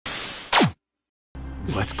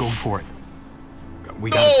Let's go for it. We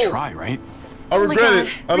gotta try, right? I regret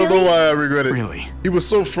it. I don't know why I regret it. Really? He was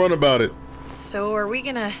so front about it. So are we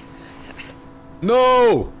gonna...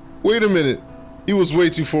 No! Wait a minute. He was way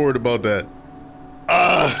too forward about that.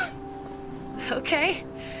 Okay.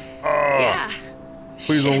 Yeah.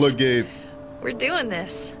 Please don't look, Gabe. We're doing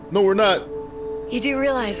this. No, we're not. You do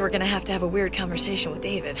realize we're gonna have to have a weird conversation with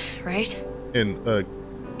David, right? And,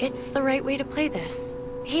 It's the right way to play this.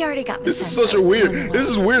 He already got the this is sense such a I was weird, feeling this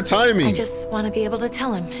is low. weird timing. I just want to be able to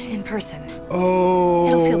tell him in person. Oh.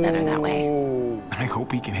 It'll feel better that way. I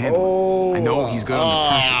hope he can handle it. I know he's good under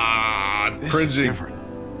pressure. This cringing. is different.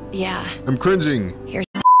 Yeah. I'm cringing. Here's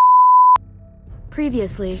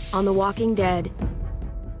Previously on The Walking Dead.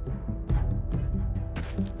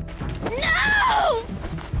 No!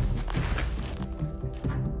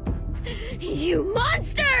 You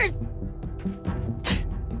monsters!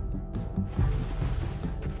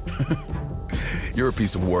 You're a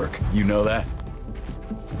piece of work. You know that?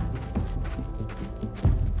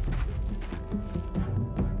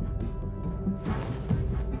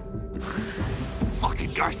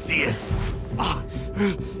 Fucking Garcias. Oh,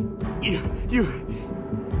 you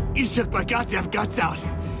shook my goddamn guts out.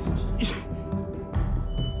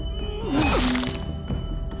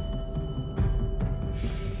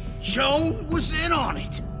 Joan was in on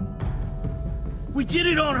it. We did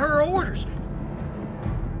it on her orders.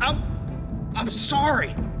 I'm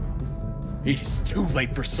sorry. It is too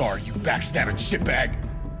late for sorry, you backstabbing shitbag.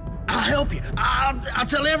 I'll help you. I'll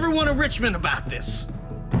tell everyone in Richmond about this.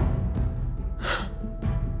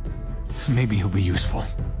 Maybe he'll be useful.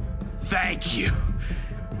 Thank you.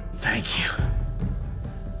 Thank you.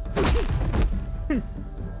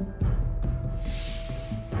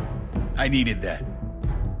 I needed that.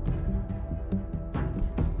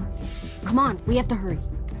 Come on, we have to hurry.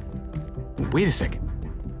 Wait a second.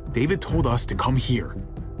 David told us to come here.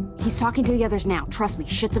 He's talking to the others now. Trust me,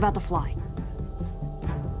 shit's about to fly.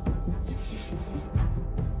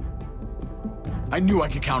 I knew I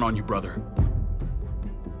could count on you, brother.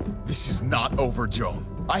 This is not over, Joan.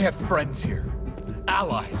 I have friends here.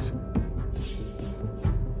 Allies.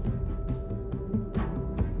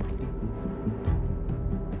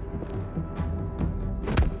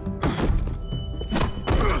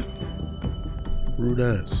 Rude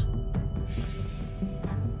ass.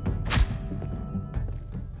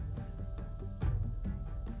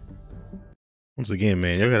 Once again,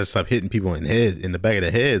 man, y'all gotta stop hitting people in the back of the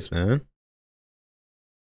heads, man.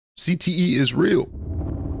 CTE is real.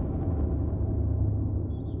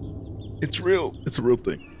 It's real. It's a real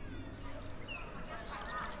thing.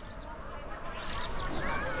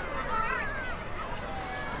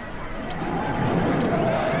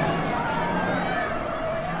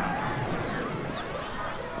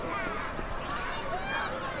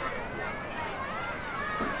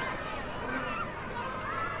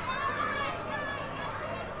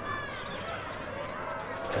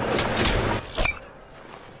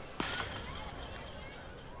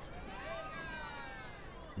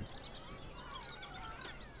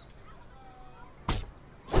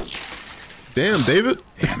 Damn, David.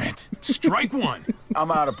 Damn it. Strike one.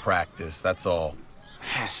 I'm out of practice, that's all.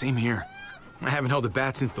 Same here. I haven't held a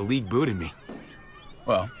bat since the league booted me.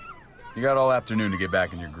 Well, you got all afternoon to get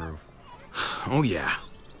back in your groove. Oh yeah.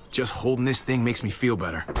 Just holding this thing makes me feel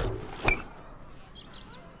better.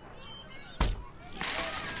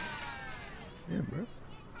 Yeah, bro.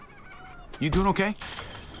 You doing okay?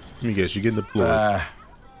 Let me guess, you getting deployed.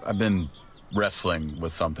 I've been wrestling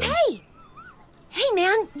with something. Hey! Hey,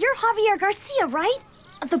 man, you're Javier Garcia, right?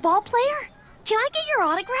 The ball player? Can I get your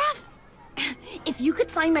autograph? If you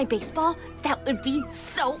could sign my baseball, that would be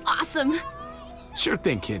so awesome. Sure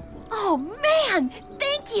thing, kid. Oh, man!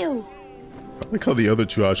 Thank you! I like how the other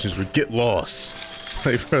two options were get lost.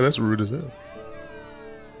 Like, bro, that's rude as hell.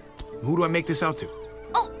 Who do I make this out to?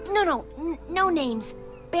 Oh, no names.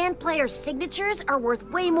 Band players' signatures are worth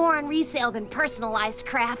way more on resale than personalized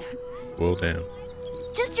crap. Well, damn.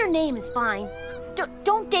 Just your name is fine.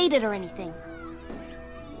 Don't date it or anything.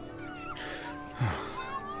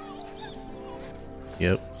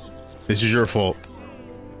 Yep. This is your fault.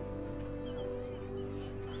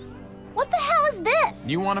 What the hell is this?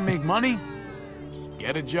 You want to make money?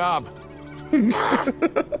 Get a job.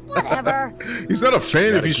 Whatever. He's not a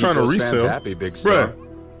fan if he's trying to resell. Happy, big star.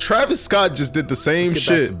 Bruh, Travis Scott just did the same Let's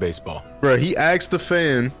get shit. back to baseball. Bruh, he asked the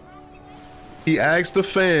fan.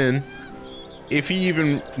 If he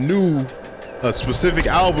even knew a specific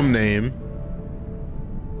album name,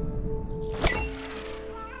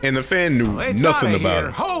 and the fan knew nothing about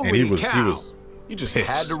it. And he was You just pissed.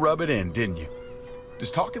 had to rub it in, didn't you?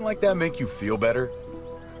 Does talking like that make you feel better?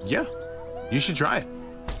 Yeah. You should try it.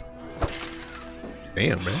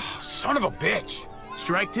 Damn, man. Son of a bitch.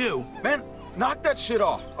 Strike two. Man, knock that shit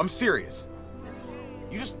off. I'm serious.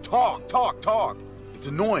 You just talk. It's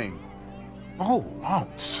annoying. Oh,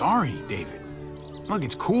 sorry, David. Look,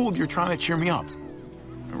 it's cool you're trying to cheer me up.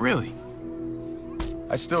 Really.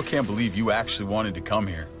 I still can't believe you actually wanted to come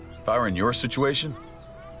here. If I were in your situation,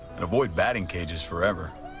 I'd avoid batting cages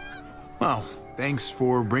forever. Well, thanks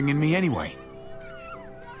for bringing me anyway.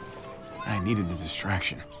 I needed the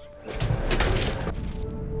distraction.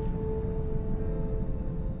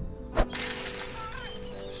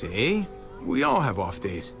 See? We all have off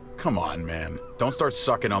days. Come on, man. Don't start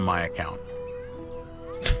sucking on my account.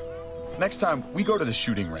 Next time, we go to the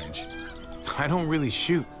shooting range. I don't really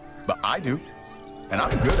shoot. But I do. And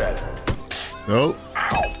I'm good at it. Nope.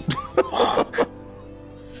 Fuck.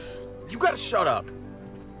 You gotta shut up.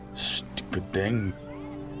 Stupid thing.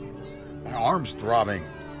 My arm's throbbing.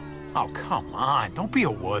 Oh, come on. Don't be a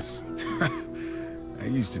wuss. I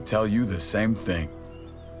used to tell you the same thing.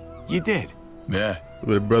 You did. Yeah.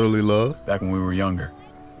 With brotherly love. Back when we were younger.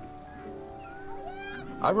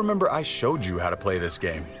 I remember I showed you how to play this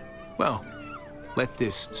game. Well, let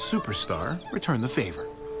this superstar return the favor.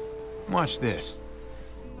 Watch this.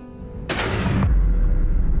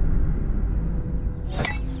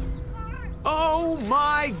 Oh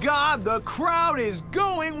my God, the crowd is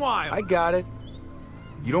going wild. I got it.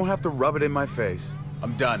 You don't have to rub it in my face.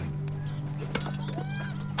 I'm done.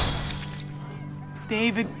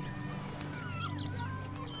 David.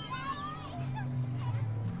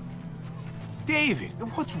 David,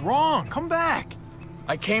 what's wrong? Come back.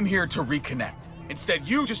 I came here to reconnect. Instead,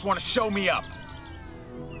 you just want to show me up.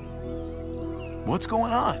 What's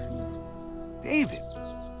going on? David,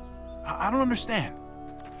 I don't understand.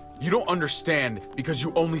 You don't understand because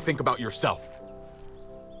you only think about yourself.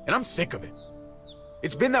 And I'm sick of it.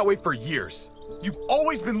 It's been that way for years. You've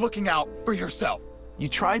always been looking out for yourself. You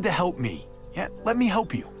tried to help me. Yeah, let me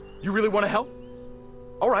help you. You really want to help?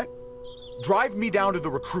 All right. Drive me down to the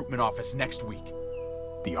recruitment office next week.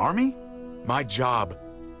 The army? My job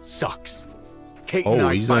sucks. Kate and Oh,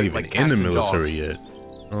 I he's not fight even like in the cats and military dogs. yet.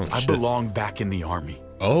 Oh, I shit. belong back in the army.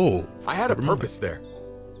 Oh. I had a never mind. purpose there.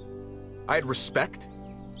 I had respect.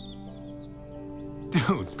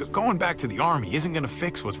 Dude, going back to the army isn't gonna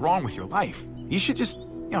fix what's wrong with your life. You should just,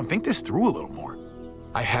 think this through a little more.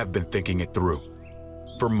 I have been thinking it through.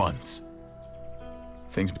 For months.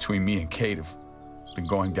 Things between me and Kate have been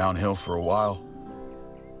going downhill for a while.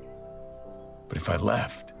 But if I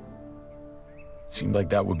left, it seemed like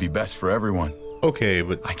that would be best for everyone. Okay,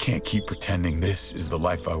 but I can't keep pretending this is the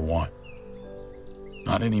life I want.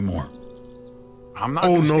 Not anymore. I'm not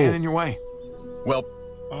gonna stand in your way. Well,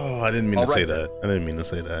 oh, I didn't mean to say that. I didn't mean to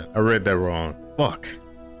say that. I read that wrong. Fuck.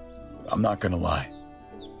 I'm not gonna lie.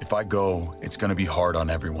 If I go, it's gonna be hard on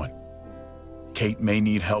everyone. Kate may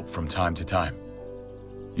need help from time to time.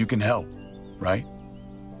 You can help, right?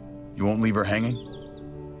 You won't leave her hanging?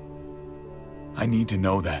 I need to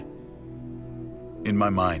know that. In my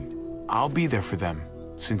mind. I'll be there for them,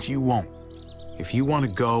 since you won't. If you want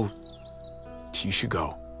to go, you should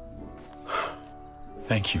go.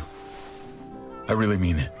 Thank you. I really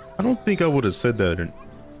mean it. I don't think I would have said that. I don't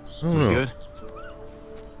know. Good?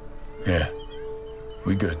 Yeah.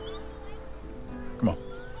 We good. Come on.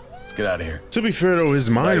 Let's get out of here. To be fair though, his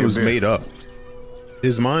mind your was beer. made up.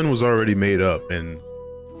 His mind was already made up, and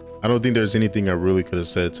I don't think there's anything I really could have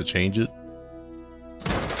said to change it.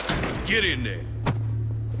 Get in there.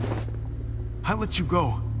 I let you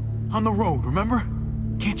go. On the road, remember?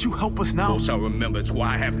 Can't you help us now? Of course I remember. It's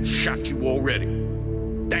why I haven't shot you already.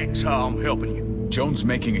 That's how I'm helping you. Joan's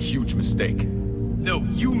making a huge mistake. No,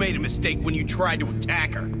 you made a mistake when you tried to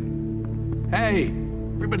attack her. Hey,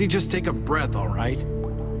 everybody just take a breath, all right?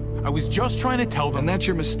 I was just trying to tell them. And that's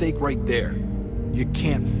your mistake right there. You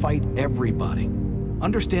can't fight everybody.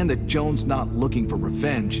 Understand that Joan's not looking for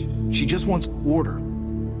revenge. She just wants order.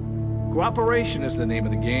 Cooperation is the name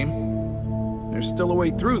of the game. There's still a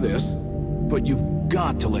way through this, but you've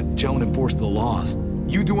got to let Joan enforce the laws.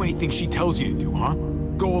 You do anything she tells you to do, huh?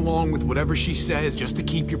 Go along with whatever she says just to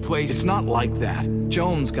keep your place. It's not like that.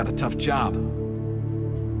 Joan's got a tough job.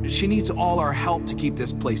 She needs all our help to keep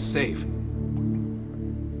this place safe.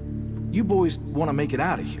 You boys want to make it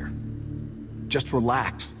out of here. Just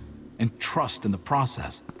relax and trust in the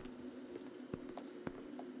process.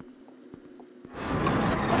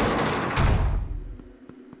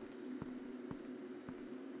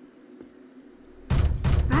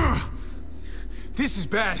 This is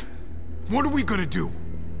bad. What are we gonna do?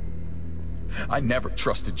 I never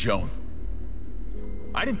trusted Joan.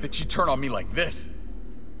 I didn't think she'd turn on me like this.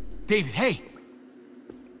 David, hey!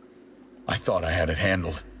 I thought I had it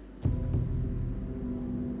handled.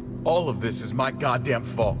 All of this is my goddamn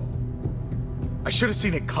fault. I should have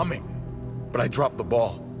seen it coming, but I dropped the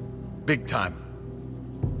ball. Big time.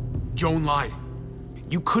 Joan lied.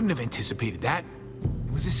 You couldn't have anticipated that.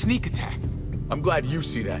 It was a sneak attack. I'm glad you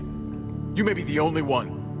see that. You may be the only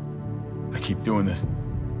one. I keep doing this,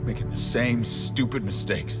 making the same stupid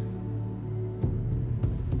mistakes.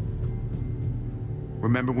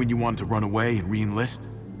 Remember when you wanted to run away and re-enlist?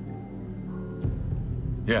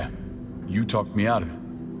 Yeah, you talked me out of it.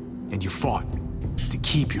 And you fought to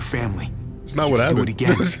keep your family. It's not what happened. Do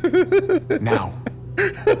it again. Now.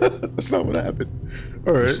 That's not what happened.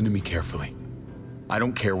 All right. Listen to me carefully. I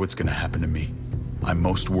don't care what's gonna happen to me. I'm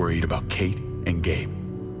most worried about Kate and Gabe.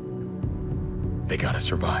 They gotta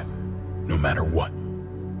survive, no matter what.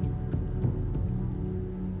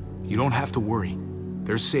 You don't have to worry.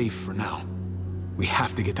 They're safe for now. We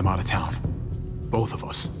have to get them out of town. Both of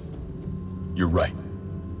us. You're right.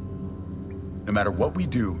 No matter what we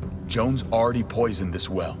do, Jones already poisoned this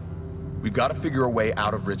well. We've got to figure a way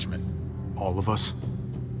out of Richmond. All of us?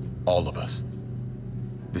 All of us.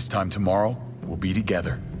 This time tomorrow, we'll be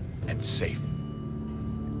together and safe.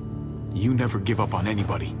 You never give up on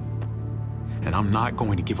anybody. And I'm not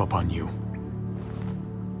going to give up on you.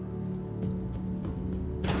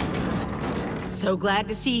 So glad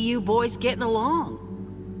to see you boys getting along.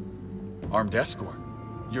 Armed escort?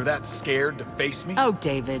 You're that scared to face me? Oh,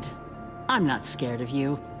 David, I'm not scared of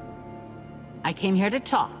you. I came here to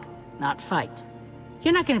talk, not fight.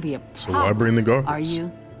 You're not going to be a problem, So why bring the guards? are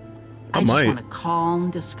you? I just might. want a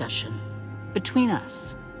calm discussion between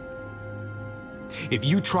us. If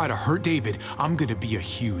you try to hurt David, I'm gonna be a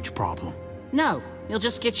huge problem. No, you'll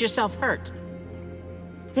just get yourself hurt.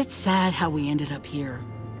 It's sad how we ended up here.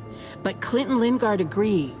 But Clint and Lingard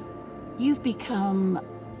agree. You've become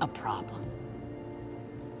a problem.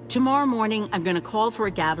 Tomorrow morning, I'm gonna call for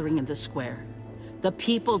a gathering in the square. The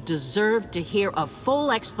people deserve to hear a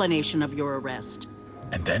full explanation of your arrest.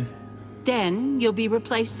 And then? Then you'll be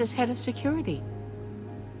replaced as head of security.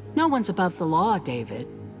 No one's above the law, David.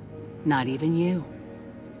 Not even you.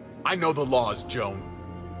 I know the laws, Joan.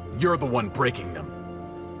 You're the one breaking them.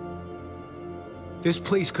 This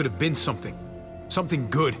place could have been something. Something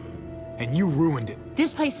good. And you ruined it.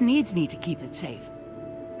 This place needs me to keep it safe.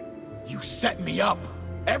 You set me up.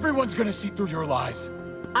 Everyone's gonna see through your lies.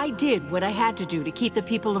 I did what I had to do to keep the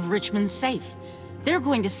people of Richmond safe. They're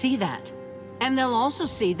going to see that. And they'll also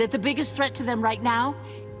see that the biggest threat to them right now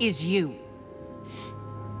is you.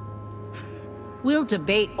 We'll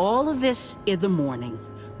debate all of this in the morning.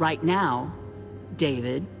 Right now,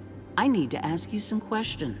 David, I need to ask you some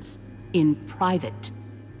questions. In private.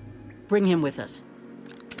 Bring him with us.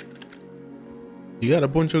 You got to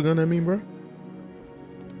point your gun at me, bro?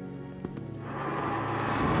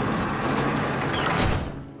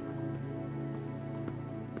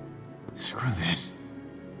 Screw this.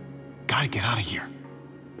 Gotta get out of here.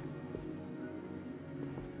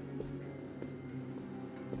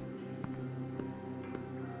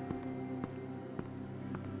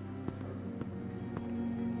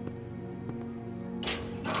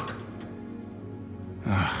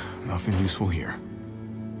 Nothing useful here.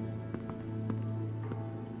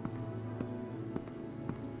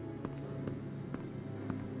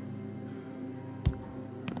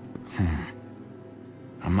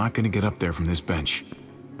 I'm not gonna get up there from this bench.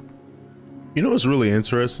 You know what's really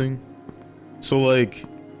interesting? So like,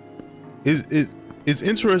 it's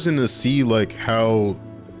interesting to see like how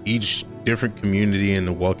each different community in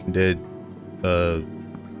the Walking Dead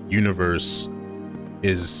universe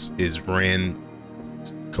is ran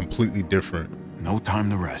completely different. No time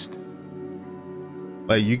to rest.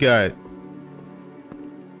 Like you got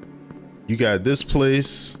this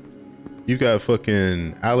place, you got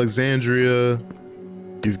fucking Alexandria,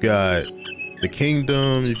 you've got the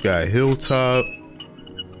Kingdom, you've got Hilltop.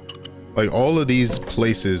 Like all of these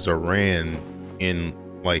places are ran in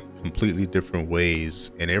like completely different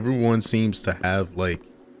ways, and everyone seems to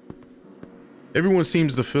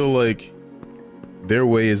feel like their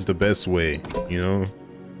way is the best way, you know?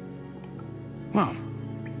 Well,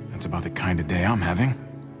 that's about the kind of day I'm having.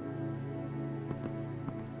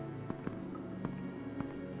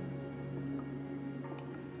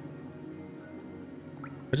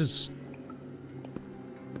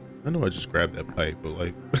 I know I just grabbed that pipe, but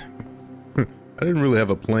like, I didn't really have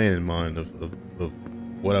a plan in mind of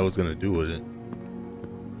what I was gonna do with it.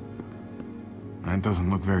 That doesn't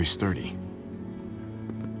look very sturdy.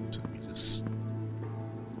 So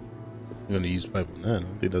you're gonna use pipe on that? I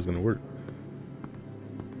don't think that's gonna work.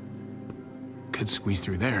 Could squeeze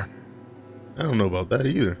through there. I don't know about that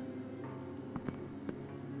either.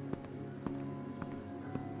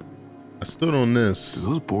 I stood on this. Do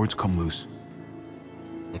those boards come loose?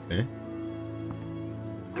 Okay.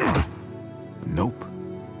 Nope.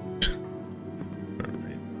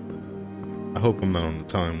 Alright. I hope I'm not on the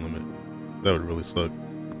time limit. That would really suck.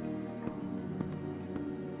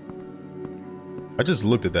 I just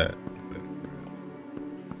looked at that.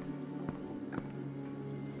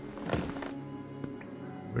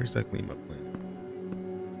 Where exactly am I playing?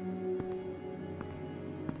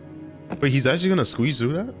 Wait, he's actually gonna squeeze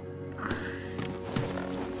through that?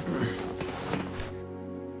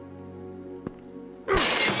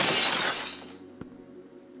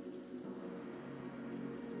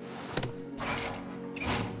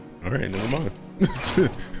 Alright, never mind.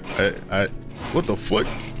 What the fuck?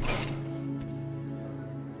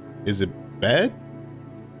 Is it bad?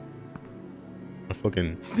 I've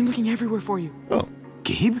been looking everywhere for you. Oh.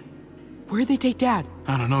 Gabe? Where'd they take Dad?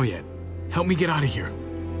 I don't know yet. Help me get out of here.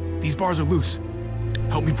 These bars are loose.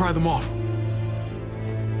 Help me pry them off.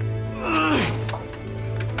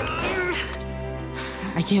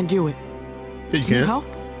 I can't do it. Yeah, you Can you can. help?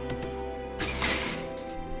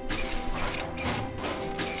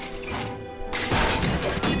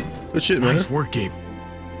 Good shit, man. Nice work, Gabe.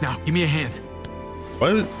 Now, give me a hand.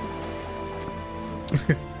 Why is...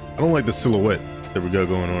 I don't like the silhouette that we got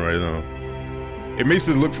going on right now. It makes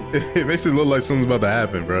it look like something's about to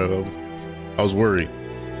happen, bro. I was worried.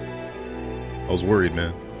 I was worried,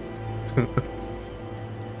 man.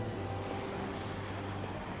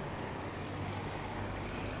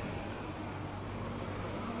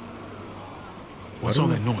 What's all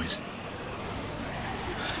that noise?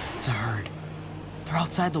 It's a herd. They're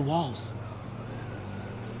outside the walls.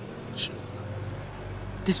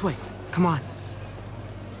 This way. Come on.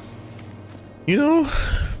 You know,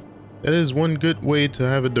 that is one good way to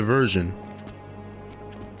have a diversion.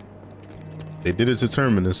 They did it to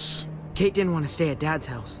Terminus. Kate didn't want to stay at Dad's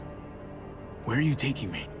house. Where are you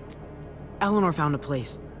taking me? Eleanor found a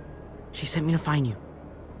place. She sent me to find you.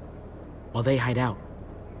 While they hide out.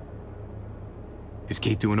 Is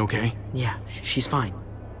Kate doing okay? Yeah, she's fine.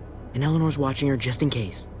 And Eleanor's watching her just in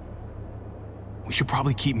case. We should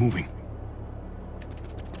probably keep moving.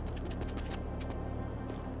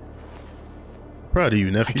 Proud of you,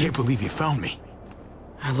 I nephew. can't believe you found me.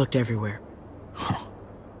 I looked everywhere.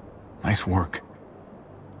 Nice work.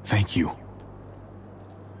 Thank you.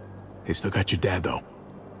 They still got your dad, though.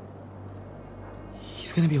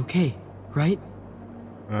 He's gonna be okay, right?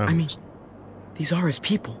 I mean, these are his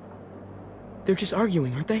people. They're just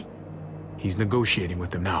arguing, aren't they? He's negotiating with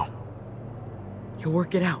them now. He'll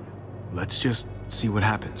work it out. Let's just see what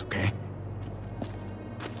happens, okay?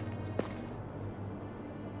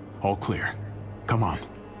 All clear. Come on.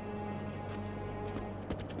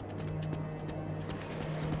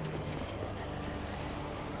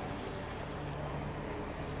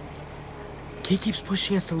 Kate keeps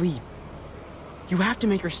pushing us to leave. You have to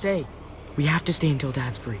make her stay. We have to stay until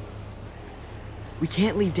Dad's free. We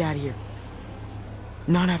can't leave Dad here.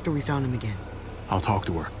 Not after we found him again. I'll talk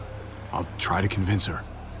to her. I'll try to convince her.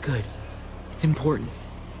 Good. It's important.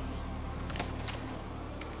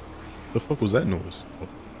 The fuck was that noise?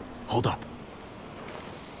 Hold up.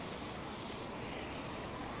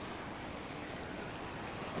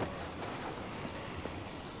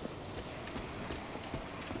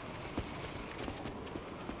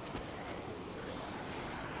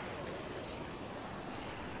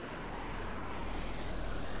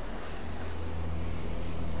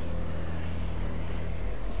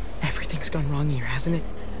 Everything's gone wrong here, hasn't it?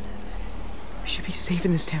 We should be safe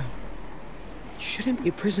in this town. You shouldn't be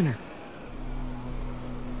a prisoner.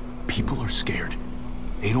 People are scared.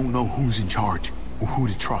 They don't know who's in charge or who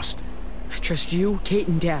to trust. I trust you, Kate,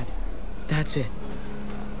 and Dad. That's it.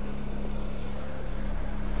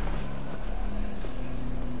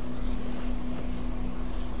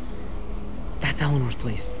 That's Eleanor's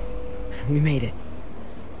place. We made it.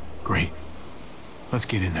 Great. Let's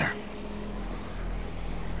get in there.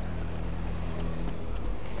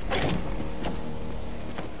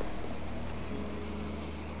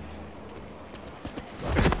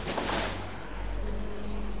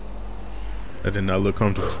 That did not look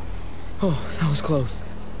comfortable. Oh, that was close.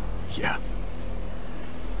 Yeah.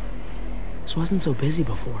 This wasn't so busy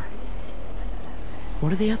before.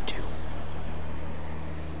 What are they up to?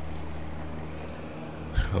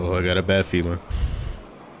 Oh, I got a bad feeling.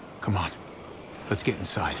 Come on. Let's get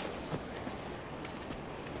inside.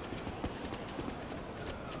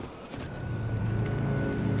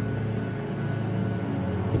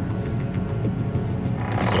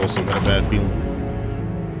 He's also got a bad feeling.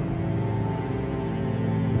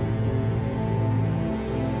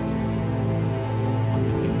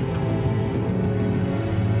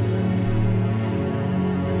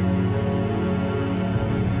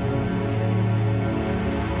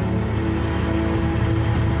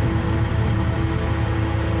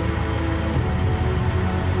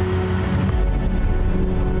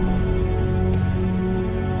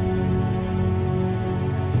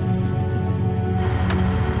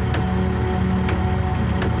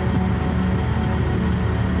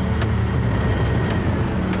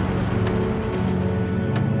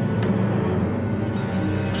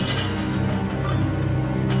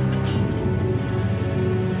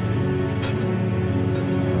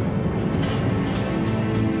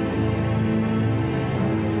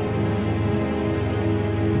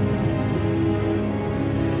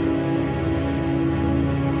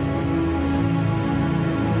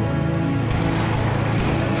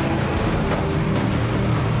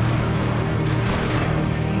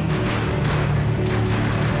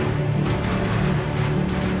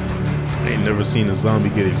 never seen a zombie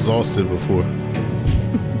get exhausted before.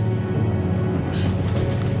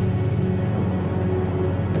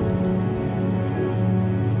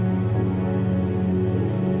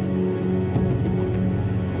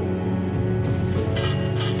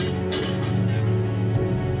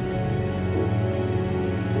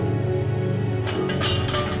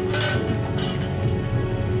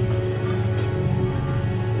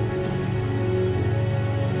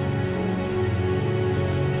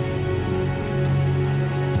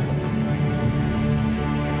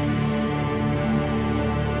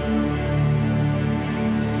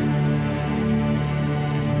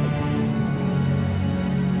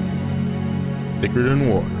 Thicker than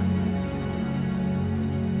water.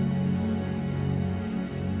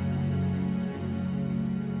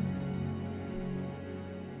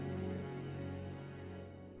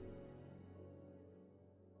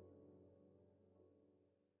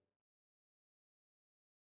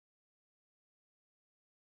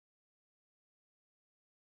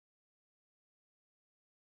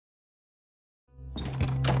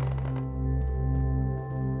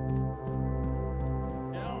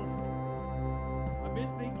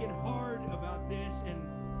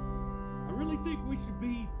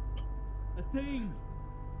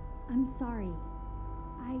 I'm sorry.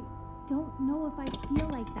 I don't know if I feel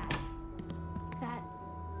like that. That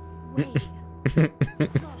way.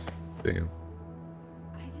 Damn.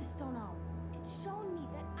 I just don't know. It's shown me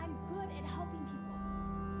that I'm good at helping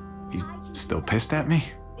people. He's still pissed at me?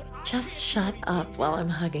 Just shut up while I'm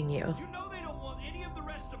hugging you. You know they don't want any of the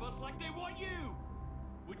rest of us like they want you.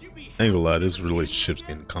 Would you be I ain't gonna lie, this relationship's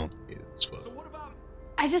getting complicated as fuck.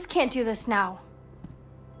 I just can't do this now.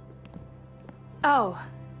 Oh.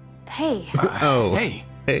 Hey. Oh. Hey.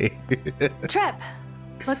 Hey. Trip.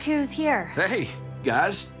 Look who's here. Hey,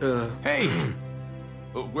 guys. Hey.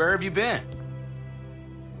 Where have you been?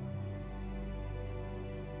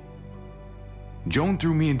 Joan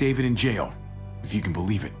threw me and David in jail, if you can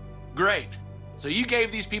believe it. Great. So you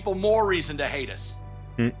gave these people more reason to hate us.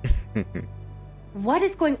 What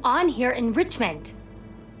is going on here in Richmond?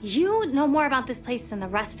 You know more about this place than the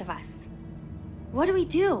rest of us. What do we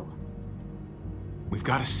do? We've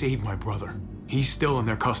got to save my brother. He's still in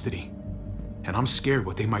their custody. And I'm scared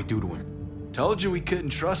what they might do to him. Told you we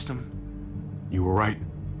couldn't trust him. You were right.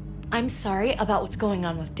 I'm sorry about what's going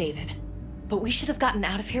on with David, but we should have gotten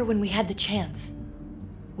out of here when we had the chance.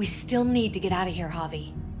 We still need to get out of here,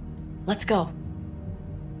 Javi. Let's go.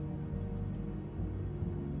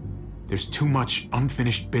 There's too much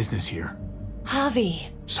unfinished business here. Javi.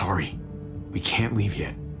 Sorry. We can't leave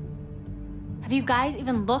yet. Have you guys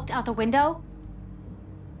even looked out the window?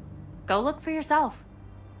 Go look for yourself.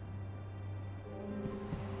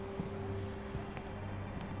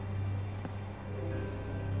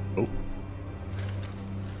 Oh.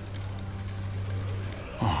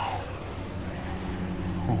 Oh.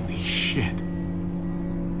 Holy shit.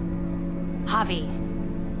 Javi,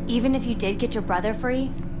 even if you did get your brother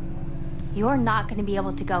free, you're not going to be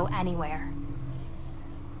able to go anywhere.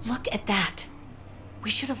 Look at that. We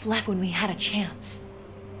should have left when we had a chance.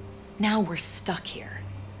 Now we're stuck here.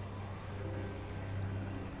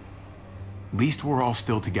 At least we're all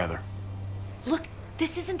still together. Look,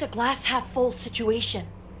 this isn't a glass half full situation.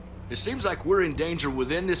 It seems like we're in danger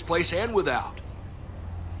within this place and without.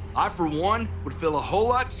 I, for one, would feel a whole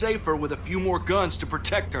lot safer with a few more guns to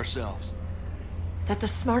protect ourselves. That the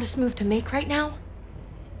smartest move to make right now?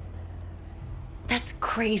 That's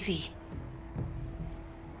crazy.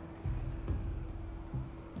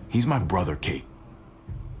 He's my brother, Kate.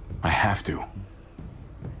 I have to.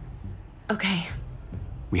 Okay.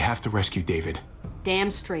 We have to rescue David. Damn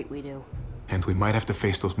straight we do. And we might have to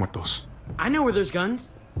face those muertos. I know where there's guns.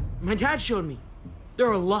 My dad showed me. There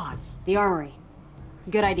are lots. The armory.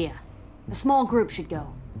 Good idea. A small group should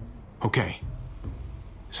go. Okay.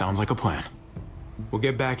 Sounds like a plan. We'll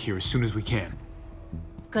get back here as soon as we can.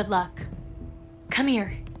 Good luck. Come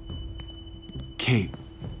here. Kate,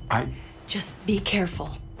 Just be careful.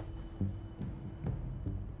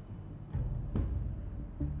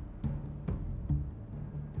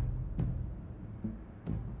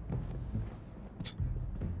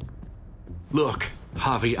 Look,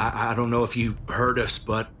 Javi, I don't know if you heard us,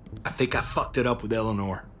 but I think I fucked it up with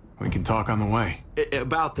Eleanor. We can talk on the way.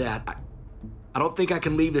 About that, I don't think I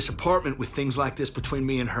can leave this apartment with things like this between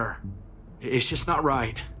me and her. It's just not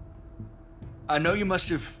right. I know you must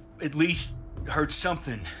have at least heard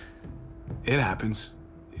something. It happens,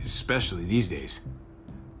 especially these days.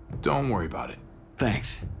 Don't worry about it.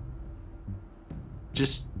 Thanks.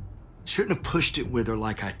 Just shouldn't have pushed it with her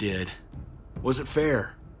like I did. Wasn't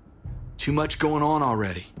fair. Too much going on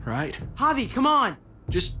already, right? Javi, come on!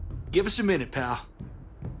 Just Give us a minute, pal.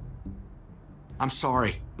 I'm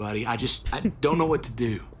sorry, buddy. I don't know what to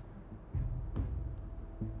do.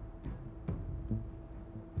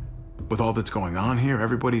 With all that's going on here,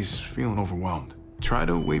 everybody's feeling overwhelmed. Try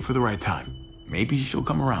to wait for the right time. Maybe she'll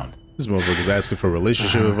come around. This motherfucker's asking for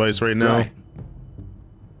relationship advice right now. Right.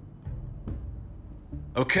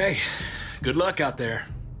 Okay. Good luck out there.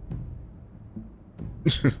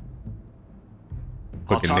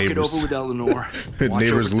 I'll talk it over with Eleanor.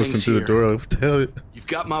 Neighbors listen through the door. What the hell? You've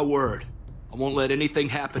got my word. I won't let anything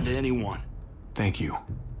happen to anyone. Thank you.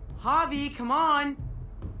 Javi, come on.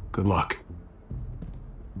 Good luck.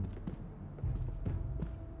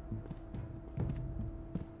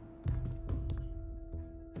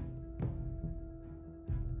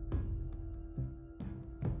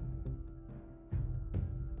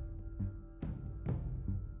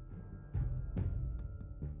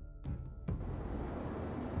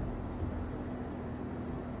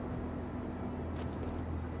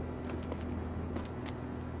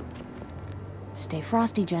 Stay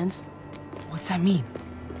frosty, gents. What's that mean?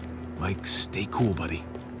 Like, stay cool, buddy.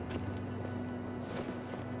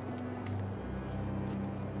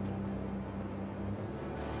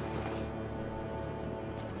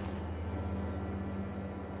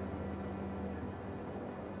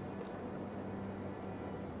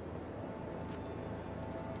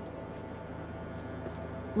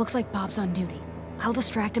 Looks like Bob's on duty. I'll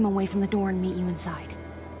distract him away from the door and meet you inside.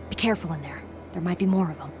 Be careful in there. There might be more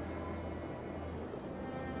of them.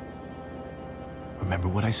 Remember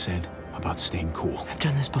what I said about staying cool? I've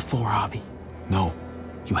done this before, Javi. No,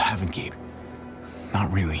 you haven't, Gabe.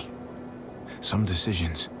 Not really. Some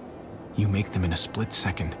decisions, you make them in a split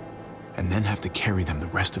second, and then have to carry them the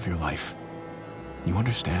rest of your life. You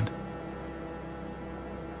understand?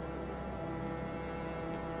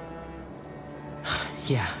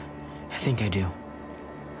 Yeah, I think I do.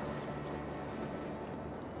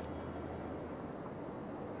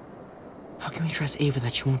 How can we trust Ava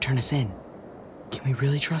that she won't turn us in? Can we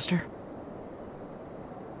really trust her?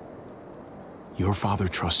 Your father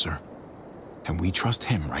trusts her, and we trust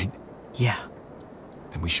him, right? Yeah.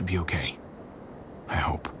 Then we should be okay. I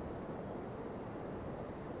hope.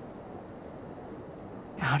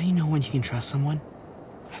 How do you know when you can trust someone?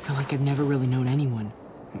 I feel like I've never really known anyone,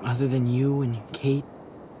 other than you and Kate,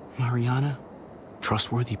 Mariana.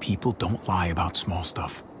 Trustworthy people don't lie about small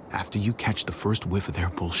stuff. After you catch the first whiff of their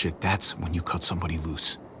bullshit, that's when you cut somebody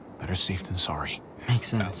loose. Better safe than sorry. Makes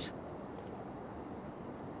sense.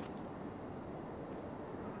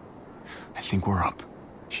 I think we're up.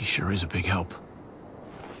 She sure is a big help.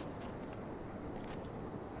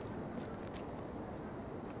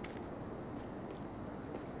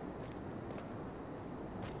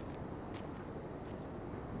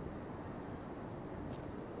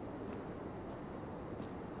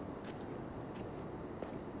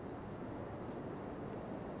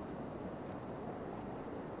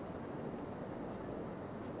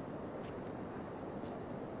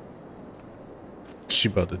 She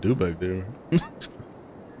about to do back there?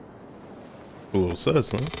 A little sus,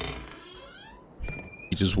 huh?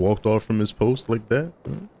 He just walked off from his post like that?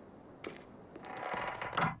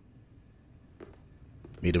 Huh?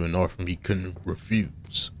 Made him an offer he couldn't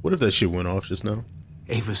refuse. What if that shit went off just now?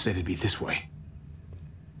 Ava said it'd be this way.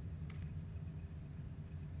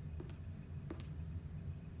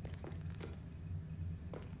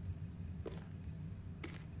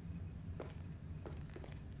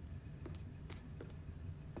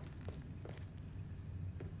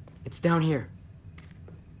 It's down here.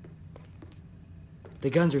 The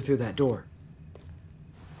guns are through that door.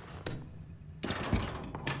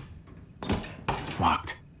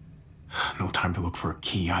 Locked. No time to look for a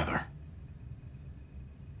key either.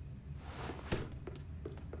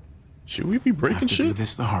 Should we be breaking Have to shit? do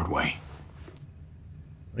this the hard way.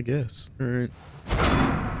 I guess. All right.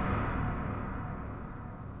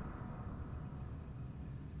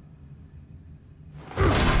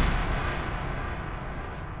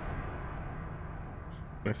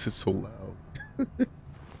 Why is it so loud?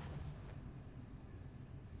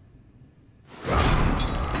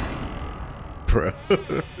 Bruh.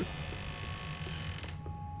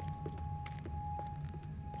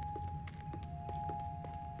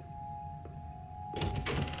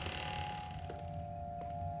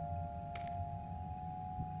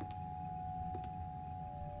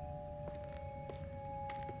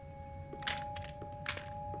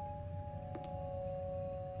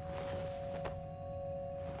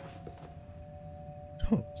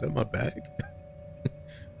 Oh, is that my bag?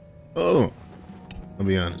 Oh, I'll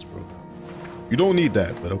be honest, bro. You don't need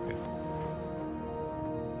that, but okay.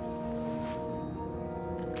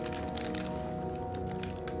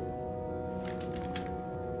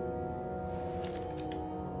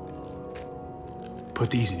 Put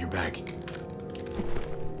these in your bag.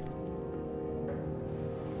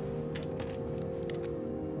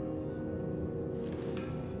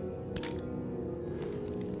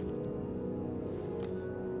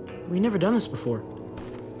 We never done this before.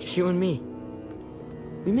 Just you and me.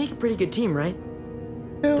 We make a pretty good team, right?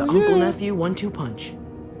 Hell the yeah. uncle-nephew 1-2 punch.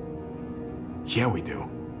 Yeah, we do.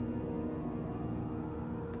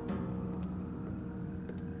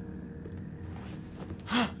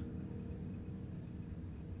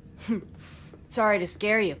 Sorry to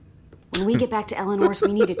scare you. When we get back to Eleanor's,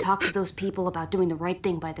 we need to talk to those people about doing the right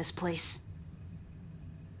thing by this place.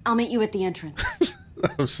 I'll meet you at the entrance.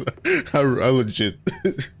 I'm sorry. I legit.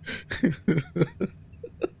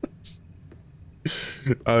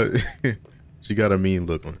 She got a mean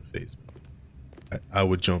look on her face. I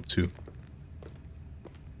would jump too.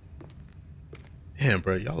 Damn,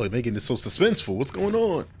 bro, y'all are making this so suspenseful. What's going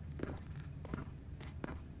on?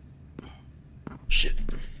 Shit.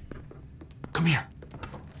 Come here.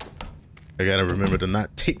 I gotta remember to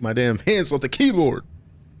not take my damn hands off the keyboard.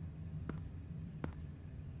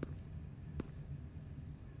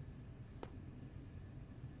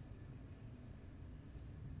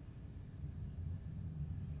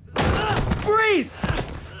 Freeze!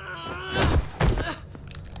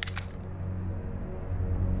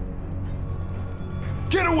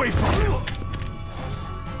 Get away from me!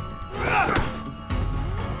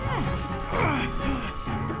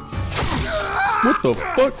 What the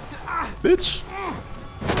fuck, bitch?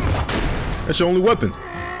 That's your only weapon.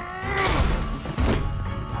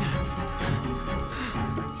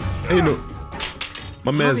 Hey, no.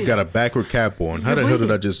 My man's got a backward cap on. How the hell did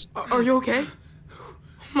I just... Are you okay? Oh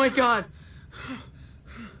my god.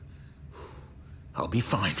 I'll be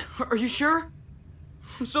fine. Are you sure?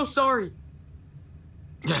 I'm so sorry.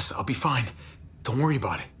 Yes, I'll be fine. Don't worry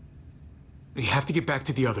about it. We have to get back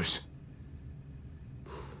to the others.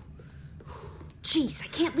 Jeez, I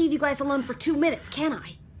can't leave you guys alone for 2 minutes, can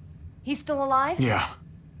I? He's still alive? Yeah.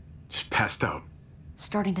 Just passed out.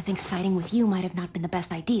 Starting to think siding with you might have not been the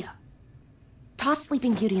best idea. Toss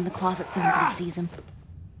Sleeping Beauty in the closet so nobody sees him.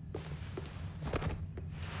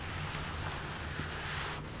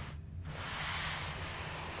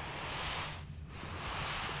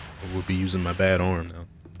 I will be using my bad arm now.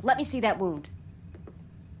 Let me see that wound.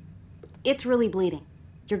 It's really bleeding.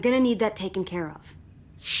 You're gonna need that taken care of.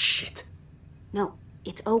 Shit. No,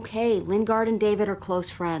 it's okay. Lingard and David are close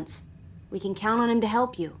friends. We can count on him to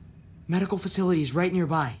help you. Medical facility's right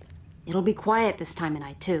nearby. It'll be quiet this time of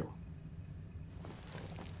night, too.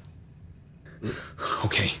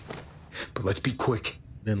 Okay, but let's be quick.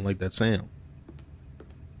 Didn't like that sound.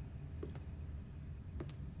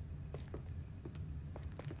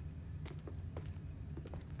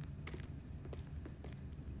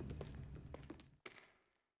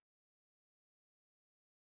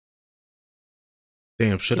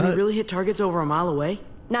 Damn, should Can I they really hit targets over a mile away?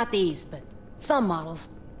 Not these, but some models.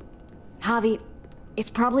 Javi, it's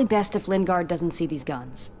probably best if Lingard doesn't see these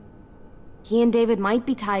guns. He and David might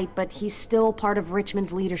be tight, but he's still part of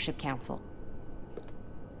Richmond's leadership council.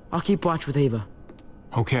 I'll keep watch with Ava.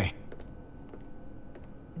 Okay.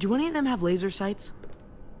 Do any of them have laser sights?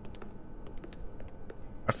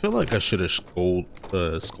 I feel like I should have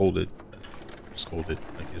scolded,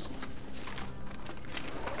 I guess.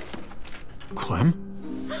 Clem?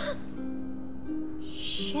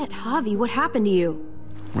 Shit, Javi, what happened to you?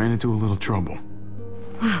 Ran into a little trouble.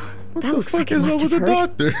 Wow, What that the looks fuck like it is must up have with the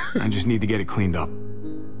hurt. doctor? I just need to get it cleaned up.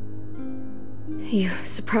 You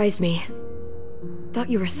surprised me. Thought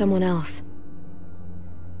you were someone else.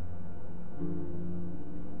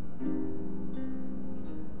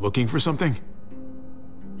 Looking for something?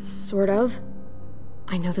 Sort of.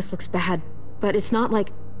 I know this looks bad, but it's not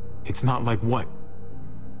like... It's not like what?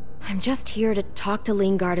 I'm just here to talk to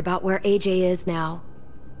Lingard about where AJ is now.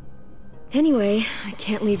 Anyway, I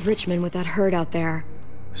can't leave Richmond with that herd out there.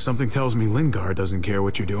 Something tells me Lingard doesn't care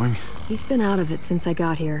what you're doing. He's been out of it since I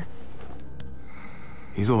got here.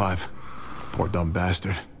 He's alive. Poor dumb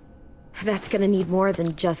bastard. That's gonna need more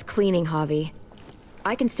than just cleaning, Javi.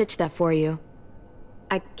 I can stitch that for you.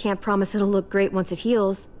 I can't promise it'll look great once it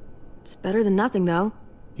heals. It's better than nothing, though.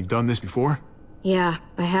 You've done this before? Yeah,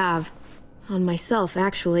 I have. On myself,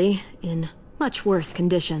 actually, in much worse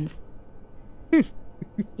conditions.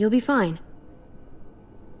 You'll be fine.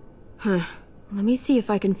 Huh. Let me see if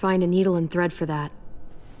I can find a needle and thread for that.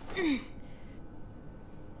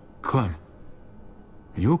 Clem,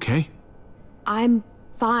 are you okay? I'm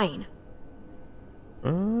fine. I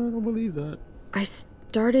don't believe that. I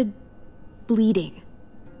started bleeding.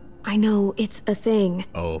 I know, it's a thing.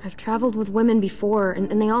 Oh. I've traveled with women before,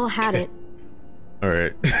 and they all had it. All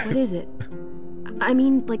right. What is it? I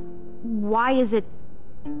mean, like, why is it...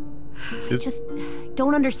 I just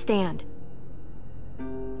don't understand.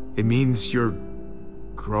 It means you're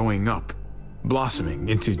growing up, blossoming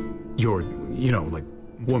into your, you know, like,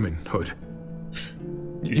 womanhood.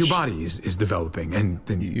 Your body is developing, and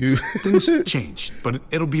then things change, but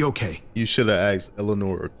it'll be okay. You should have asked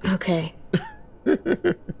Eleanor. Okay.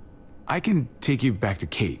 I can take you back to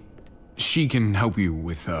Kate. She can help you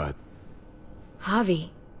with,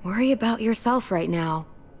 Javi, worry about yourself right now.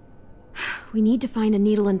 We need to find a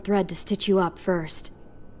needle and thread to stitch you up first.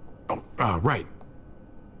 Oh, right.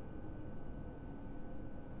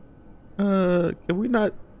 Can we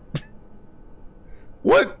not?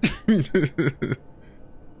 What?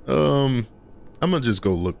 I'm gonna just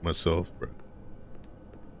go look myself, bro.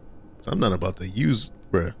 So I'm not about to use,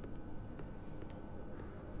 bro.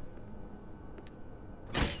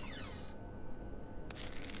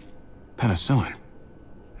 Penicillin.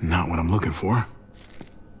 Not what I'm looking for.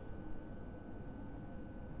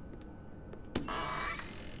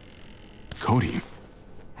 Codeine.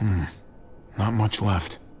 Not much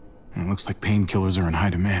left. It looks like painkillers are in high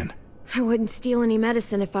demand. I wouldn't steal any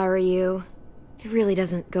medicine if I were you. It really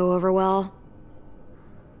doesn't go over well.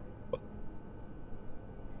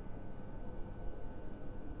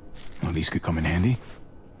 Well, these could come in handy.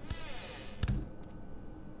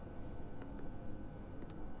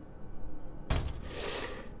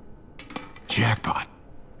 Jackpot.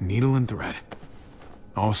 Needle and thread.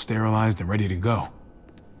 All sterilized and ready to go.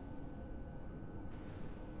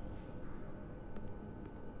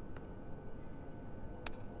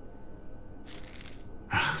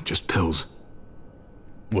 Just pills.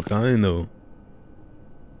 What kind though?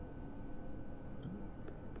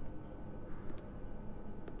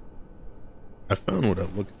 I found what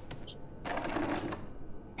I'm looking for.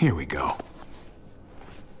 Here we go.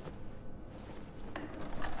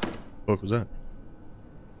 What was that?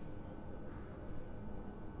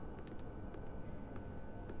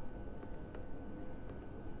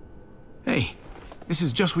 Hey, this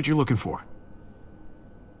is just what you're looking for.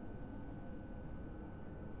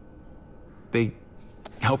 They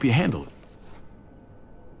help you handle it.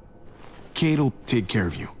 Kate'll take care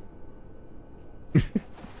of you.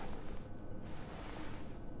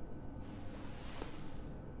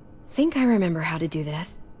 Think I remember how to do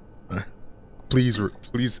this. Please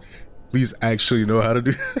actually know how to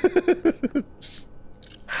do this.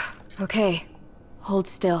 Okay, hold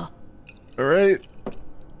still. All right.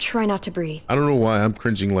 Try not to breathe. I don't know why I'm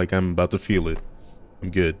cringing like I'm about to feel it.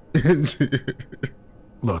 I'm good.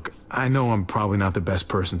 Look, I know I'm probably not the best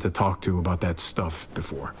person to talk to about that stuff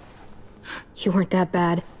before. You weren't that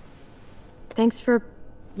bad. Thanks for,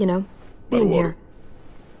 you know, being here.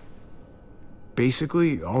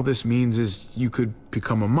 Basically, all this means is you could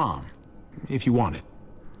become a mom, if you wanted.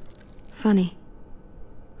 Funny.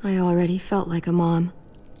 I already felt like a mom.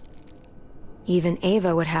 Even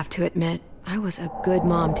Ava would have to admit, I was a good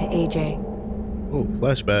mom to AJ. Oh,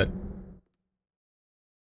 flashback.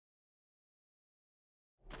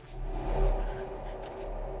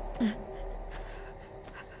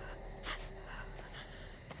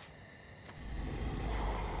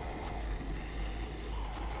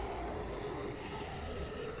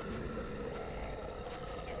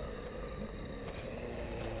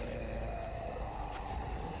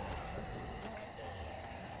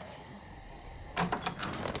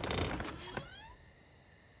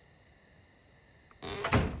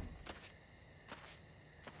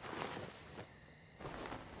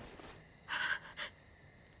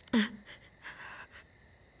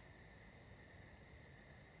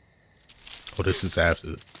 Oh, this is after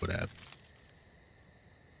what happened.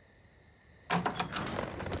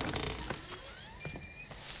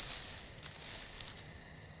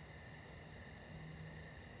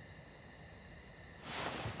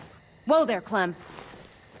 Whoa there, Clem.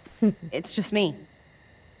 It's just me.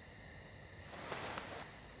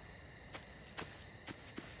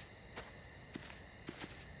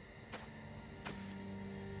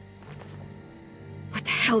 What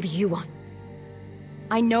the hell do you want?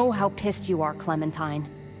 I know how pissed you are, Clementine.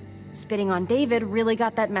 Spitting on David really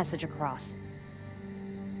got that message across.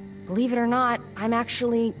 Believe it or not, I'm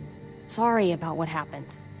actually sorry about what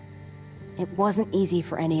happened. It wasn't easy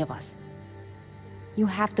for any of us. You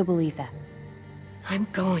have to believe that. I'm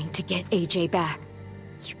going to get AJ back.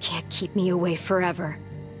 You can't keep me away forever.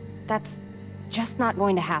 That's just not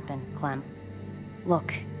going to happen, Clem.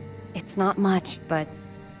 Look, it's not much, but...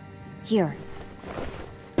 Here.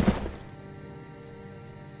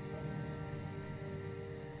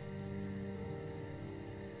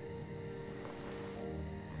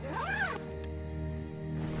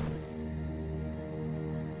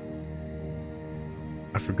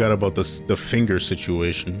 forgot about the finger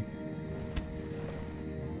situation.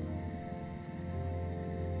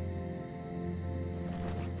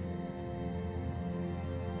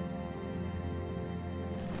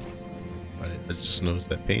 I just noticed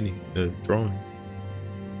that painting, the drawing.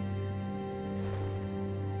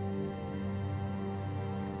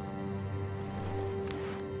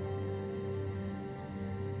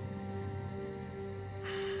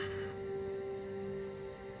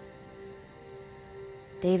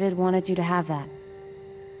 David wanted you to have that.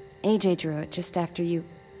 AJ drew it just after you...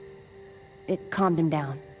 It calmed him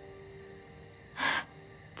down.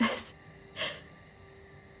 This...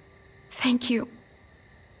 Thank you.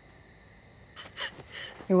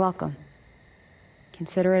 You're welcome.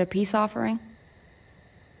 Consider it a peace offering?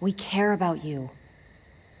 We care about you.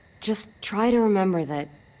 Just try to remember that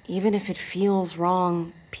even if it feels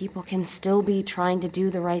wrong, people can still be trying to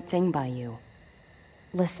do the right thing by you.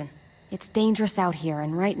 Listen, it's dangerous out here,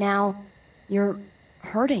 and right now, you're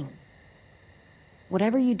hurting.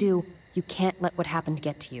 Whatever you do, you can't let what happened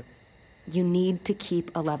get to you. You need to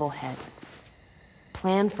keep a level head.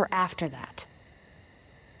 Plan for after that.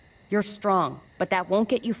 You're strong, but that won't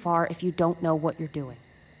get you far if you don't know what you're doing.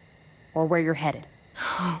 Or where you're headed.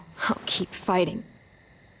 Oh, I'll keep fighting.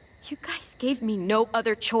 You guys gave me no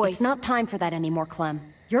other choice. It's not time for that anymore, Clem.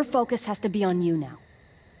 Your focus has to be on you now.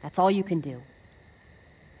 That's all you can do.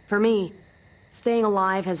 For me, staying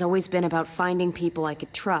alive has always been about finding people I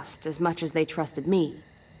could trust as much as they trusted me.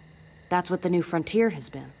 That's what the New Frontier has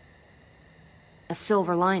been. A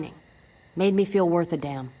silver lining. Made me feel worth a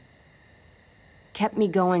damn. Kept me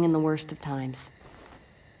going in the worst of times.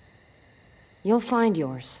 You'll find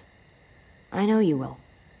yours. I know you will.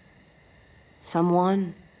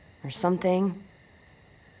 Someone, or something,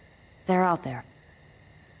 they're out there.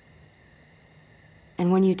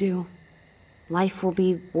 And when you do, life will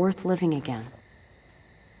be worth living again.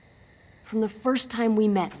 From the first time we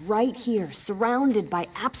met, right here, surrounded by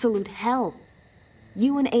absolute hell,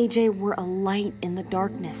 you and AJ were a light in the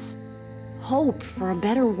darkness. Hope for a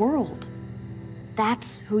better world.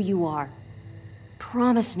 That's who you are.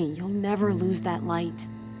 Promise me you'll never lose that light.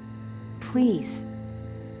 Please.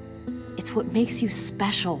 It's what makes you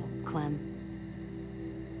special, Clem.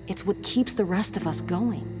 It's what keeps the rest of us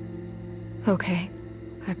going. Okay,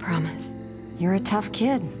 I promise. You're a tough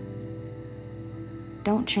kid.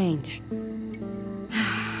 Don't change.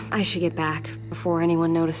 I should get back before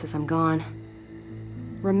anyone notices I'm gone.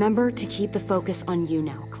 Remember to keep the focus on you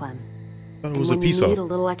now, Clem. It was and a when peace you need offering. a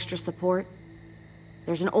little extra support,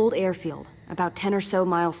 there's an old airfield about 10 or so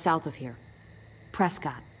miles south of here.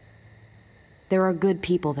 Prescott. There are good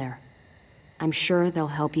people there. I'm sure they'll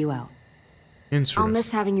help you out. Interesting. I'll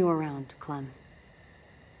miss having you around, Clem.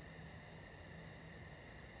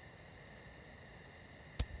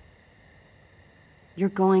 You're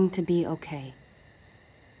going to be okay.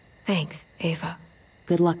 Thanks, Ava.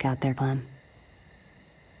 Good luck out there, Clem.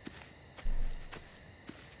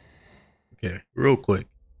 Okay, real quick.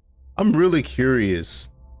 I'm really curious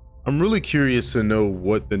to know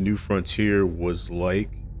what the New Frontier was like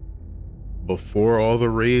before all the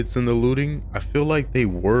raids and the looting. I feel like they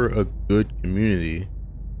were a good community.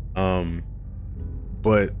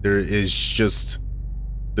 But there is just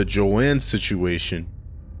the Joanne situation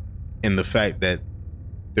and the fact that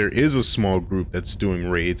there is a small group that's doing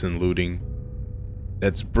raids and looting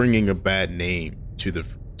that's bringing a bad name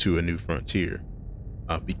to a New Frontier.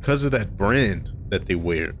 Because of that brand that they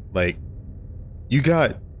wear. Like, you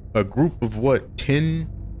got a group of what, 10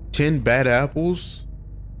 bad apples,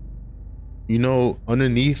 you know,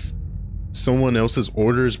 underneath someone else's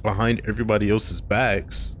orders, behind everybody else's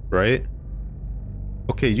backs, right?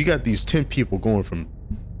 Okay, you got these 10 people going from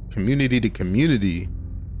community to community,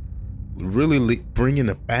 really bringing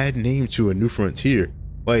a bad name to a New Frontier.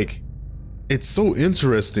 Like, it's so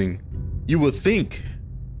interesting. You would think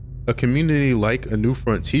a community like a New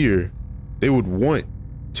Frontier, they would want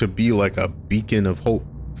to be like a beacon of hope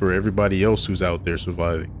for everybody else who's out there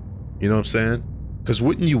surviving. You know what I'm saying? Because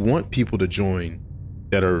wouldn't you want people to join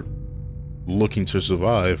that are looking to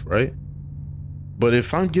survive, right? But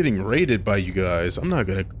if I'm getting raided by you guys, I'm not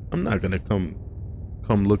gonna come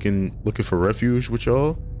looking for refuge with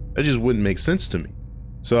y'all. That just wouldn't make sense to me.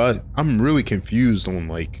 So I'm really confused on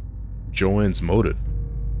like Joanne's motive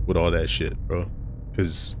with all that shit, bro.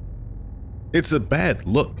 Because it's a bad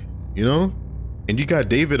look, you know? And you got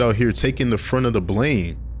David out here taking the front of the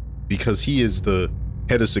blame because he is the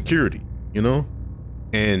head of security, you know?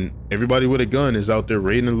 And everybody with a gun is out there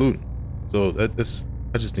raiding and looting. So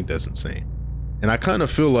I just think that's insane. And I kind of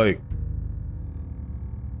feel like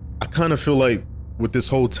with this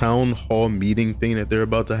whole town hall meeting thing that they're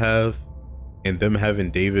about to have, and them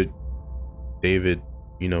having David,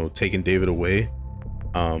 you know, taking David away,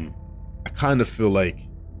 I kind of feel like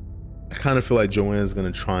Joanne's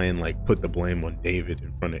gonna try and like put the blame on David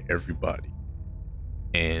in front of everybody,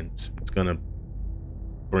 and it's gonna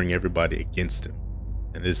bring everybody against him.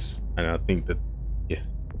 And I think that, yeah,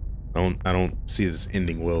 I don't see this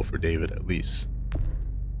ending well for David. At least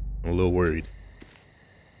I'm a little worried.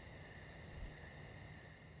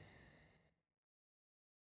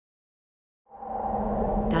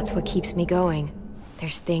 That's what keeps me going.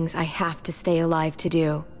 There's things I have to stay alive to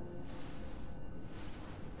do.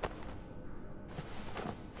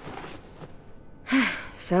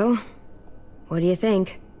 So, what do you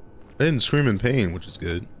think? I didn't scream in pain, which is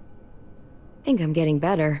good. Think I'm getting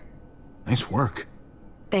better. Nice work.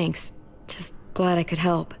 Thanks. Just glad I could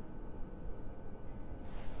help.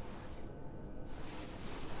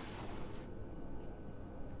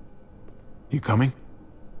 You coming?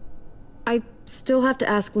 I still have to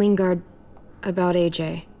ask Lingard about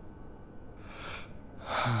AJ.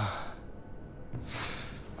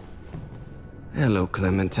 Hello,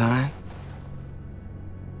 Clementine.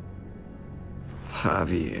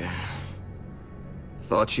 Javier.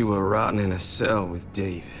 Thought you were rotting in a cell with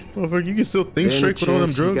David. Motherfucker, you can still think straight with all them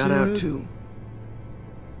drugs you got in your out head? too.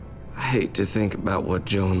 I hate to think about what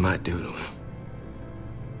Joan might do to him.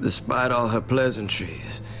 Despite all her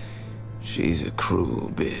pleasantries, she's a cruel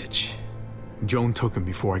bitch. Joan took him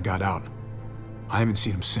before I got out. I haven't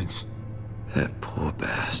seen him since. That poor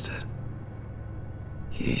bastard.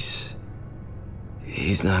 He's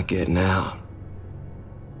not getting out.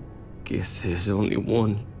 Guess there's only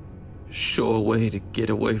one sure way to get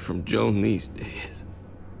away from Joan these days.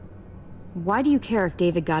 Why do you care if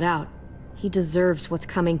David got out? He deserves what's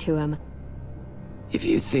coming to him. If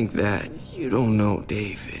you think that, you don't know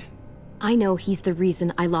David. I know he's the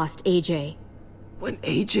reason I lost AJ. When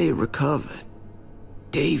AJ recovered,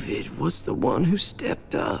 David was the one who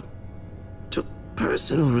stepped up. Took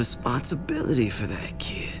personal responsibility for that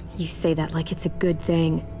kid. You say that like it's a good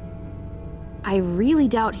thing. I really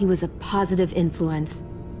doubt he was a positive influence.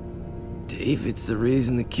 David's the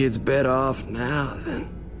reason the kid's better off now than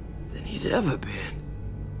he's ever been.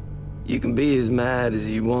 You can be as mad as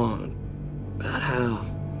you want about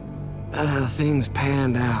how things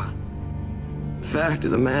panned out. The fact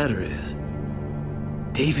of the matter is,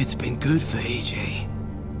 David's been good for AJ,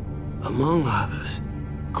 among others.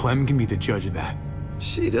 Clem can be the judge of that.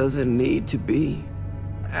 She doesn't need to be.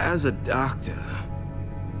 As a doctor,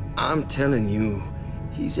 I'm telling you,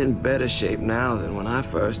 he's in better shape now than when I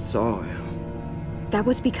first saw him. That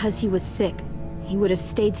was because he was sick. He would have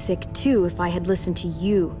stayed sick too if I had listened to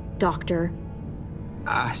you, Doctor.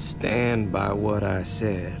 I stand by what I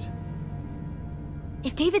said.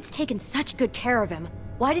 If David's taken such good care of him,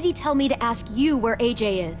 why did he tell me to ask you where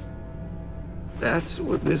AJ is? That's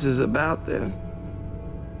what this is about then.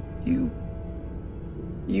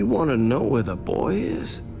 You want to know where the boy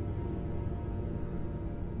is?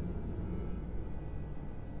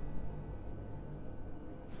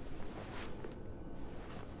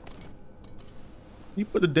 You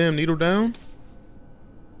put the damn needle down?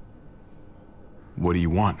 What do you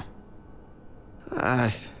want?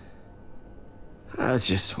 I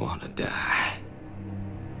just want to die.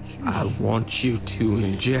 I want you to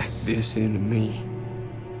inject this into me.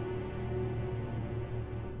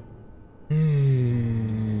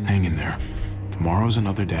 Hang in there. Tomorrow's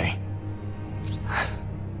another day.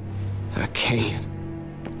 I can't.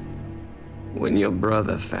 When your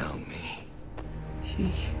brother found me,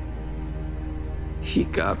 he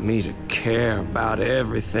got me to care about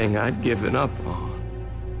everything I'd given up on.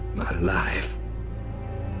 My life.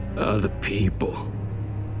 Other people.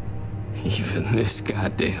 Even this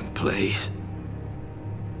goddamn place.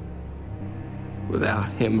 Without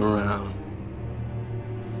him around,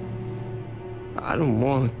 I don't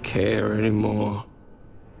want to care anymore.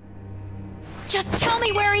 Just tell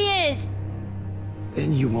me where he is!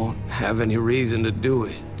 Then you won't have any reason to do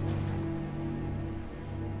it.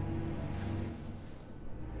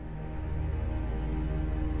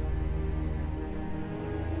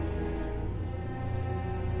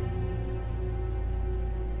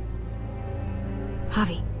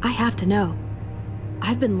 Javi, I have to know.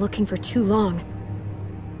 I've been looking for too long.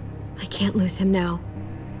 I can't lose him now.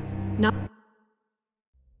 Not...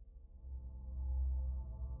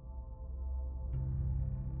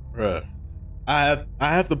 Bruh. I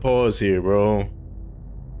have to pause here, bro.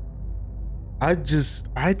 I just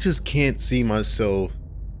can't see myself.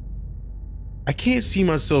 I can't see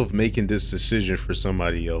myself making this decision for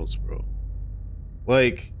somebody else, bro.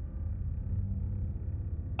 Like,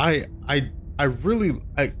 I really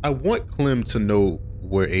want Clem to know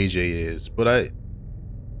where AJ is, but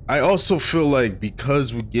I also feel like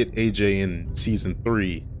because we get AJ in season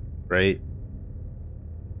 3, right?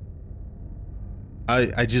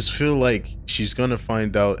 I just feel like she's gonna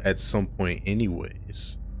find out at some point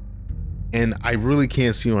anyways. And I really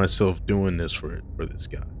can't see myself doing this for this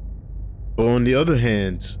guy. But on the other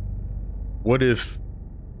hand, what if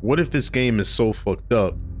this game is so fucked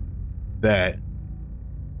up that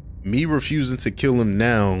me refusing to kill him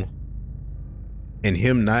now and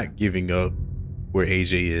him not giving up where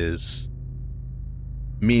AJ is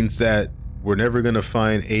means that we're never gonna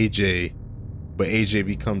find AJ, but AJ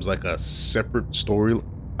becomes like a separate story.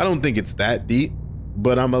 I don't think it's that deep,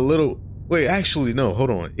 but I'm a little, wait, actually no,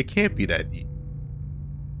 hold on. It can't be that deep.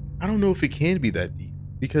 I don't know if it can be that deep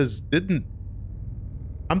because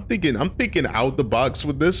I'm thinking out the box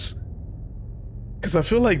with this, because I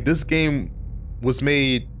feel like this game was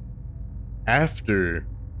made after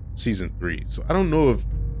season 3. So I don't know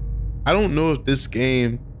if this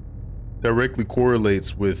game directly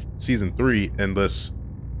correlates with season 3 unless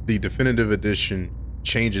the definitive edition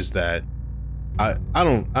changes that. I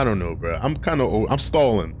don't know, bro. I'm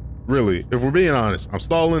stalling, really. If we're being honest, I'm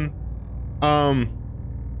stalling. I'm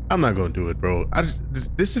not gonna do it, bro.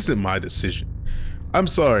 This isn't my decision. I'm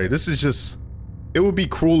sorry. This is just, it would be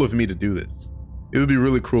cruel of me to do this. It would be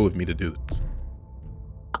really cruel of me to do this.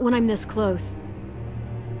 When I'm this close.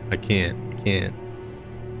 I can't.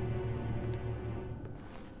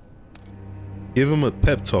 Give him a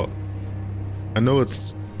pep talk. I know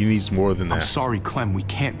he needs more than that. I'm sorry, Clem, we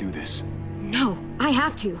can't do this. No, I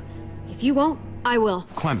have to. If you won't, I will.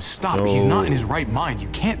 Clem, stop. No. He's not in his right mind. You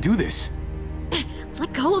can't do this.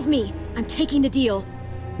 Let go of me. I'm taking the deal.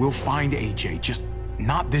 We'll find AJ, just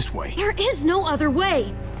not this way. There is no other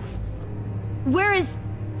way. Where is...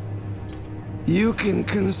 You can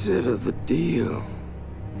consider the deal.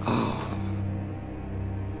 Oh.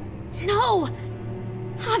 No!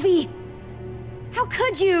 Javi! How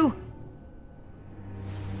could you?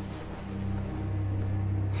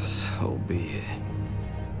 So be it.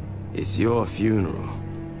 It's your funeral.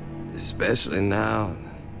 Especially now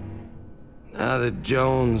that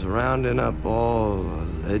Jones rounding up all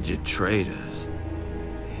alleged traitors.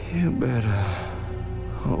 You better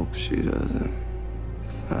hope she doesn't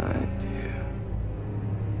find you.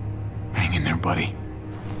 Hang in there, buddy.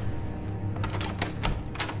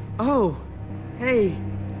 Oh, hey.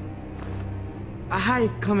 Hi,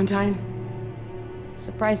 Clementine.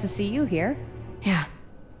 Surprised to see you here. Yeah,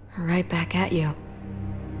 right back at you.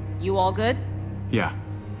 You all good? Yeah,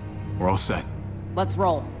 we're all set. Let's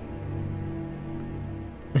roll.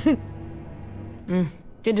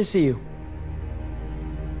 Good to see you.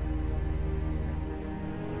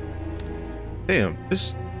 Damn,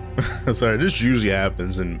 this sorry, this usually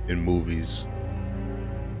happens in movies.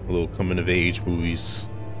 A little coming of age movies.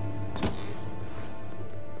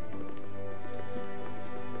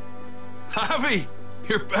 Javi,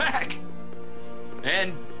 you're back.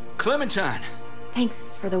 And Clementine.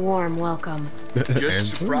 Thanks for the warm welcome.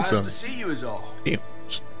 Just surprised to see you is all. Damn.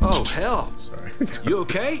 Oh, hell. Sorry. You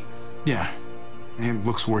okay? Yeah, it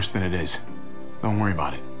looks worse than it is. Don't worry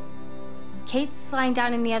about it. Kate's lying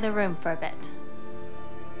down in the other room for a bit.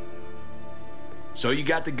 So you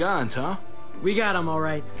got the guns, huh? We got them all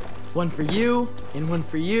right. One for you, and one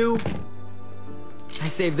for you. I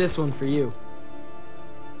saved this one for you.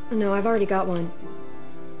 No, I've already got one.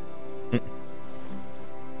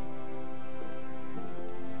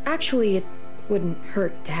 Actually, it wouldn't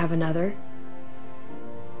hurt to have another.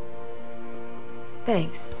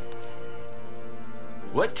 Thanks.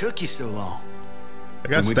 What took you so long? I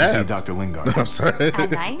got Wait to see stabbed. Dr. Lingard. I'm sorry.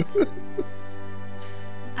 At night?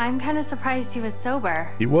 I'm kind of surprised he was sober.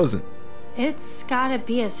 He wasn't. It's gotta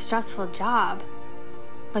be a stressful job.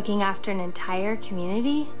 Looking after an entire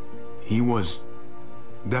community? He was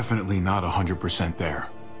definitely not 100% there.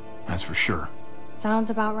 That's for sure. Sounds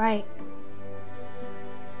about right.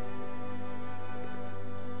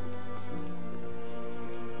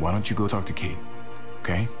 Why don't you go talk to Kate,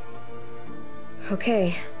 okay?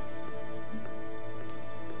 Okay.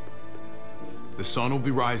 The sun will be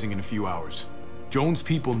rising in a few hours. Jones'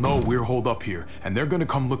 people know we're holed up here, and they're gonna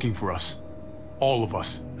come looking for us. All of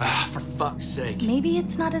us. Ah, for fuck's sake. Maybe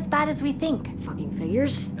it's not as bad as we think. Fucking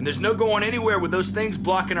figures. And there's no going anywhere with those things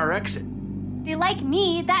blocking our exit. They like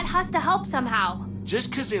me, that has to help somehow. Just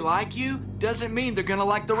because they like you doesn't mean they're gonna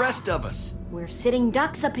like the rest of us. We're sitting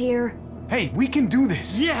ducks up here. Hey, we can do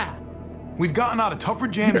this. Yeah! We've gotten out of tougher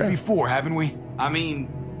jams before, haven't we? I mean,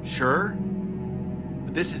 sure.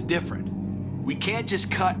 But this is different. We can't just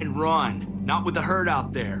cut and run. Not with the herd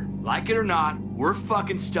out there. Like it or not, we're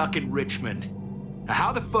fucking stuck in Richmond. Now,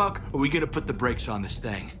 how the fuck are we gonna put the brakes on this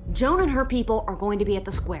thing? Joan and her people are going to be at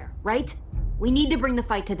the square, right? We need to bring the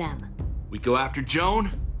fight to them. We go after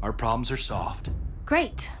Joan, our problems are solved.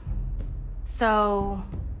 Great. So,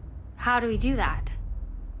 how do we do that?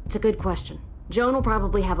 It's a good question. Joan will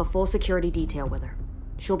probably have a full security detail with her.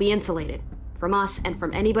 She'll be insulated. From us and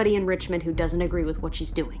from anybody in Richmond who doesn't agree with what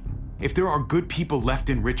she's doing. If there are good people left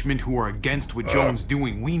in Richmond who are against what Joan's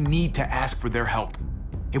doing, we need to ask for their help.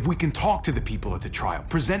 If we can talk to the people at the trial,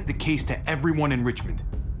 present the case to everyone in Richmond,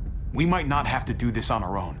 we might not have to do this on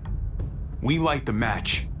our own. We light the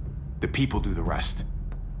match, the people do the rest.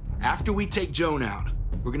 After we take Joan out,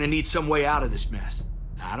 we're gonna need some way out of this mess.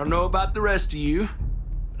 I don't know about the rest of you,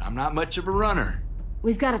 but I'm not much of a runner.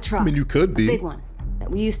 We've got a truck. I mean, you could be. A big one that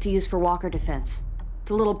we used to use for walker defense. It's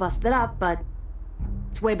a little busted up, but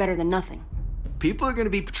it's way better than nothing. People are gonna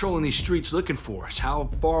be patrolling these streets looking for us. How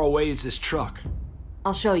far away is this truck?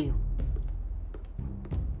 I'll show you.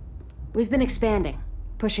 We've been expanding,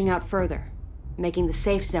 pushing out further, making the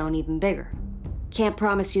safe zone even bigger. Can't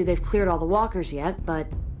promise you they've cleared all the walkers yet, but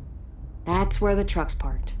that's where the truck's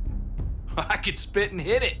parked. I could spit and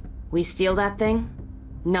hit it. We steal that thing,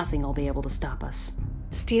 nothing will be able to stop us.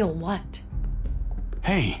 Steal what?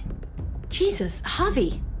 Hey. Jesus,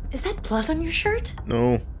 Javi, is that blood on your shirt?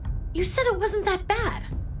 No. You said it wasn't that bad.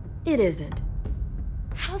 It isn't.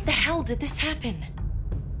 How the hell did this happen?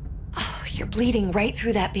 Oh, you're bleeding right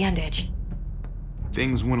through that bandage.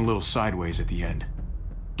 Things went a little sideways at the end.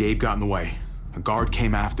 Gabe got in the way. A guard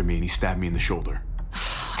came after me and he stabbed me in the shoulder.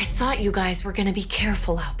 I thought you guys were gonna be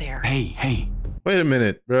careful out there. Hey. Wait a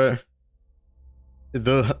minute, bruh.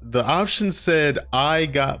 The option said I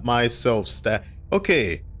got myself stabbed.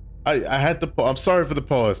 Okay, I had to. I'm sorry for the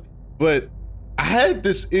pause, but I had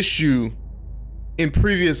this issue in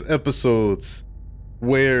previous episodes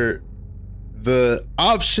where the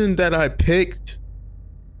option that I picked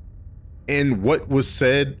and what was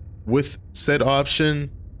said with said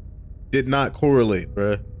option did not correlate,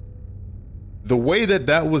 bruh. The way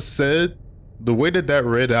that was said, the way that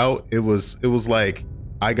read out, it was like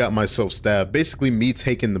I got myself stabbed. Basically me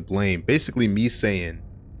taking the blame. Basically me saying,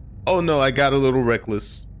 oh no, I got a little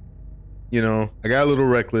reckless. You know, I got a little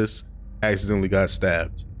reckless, accidentally got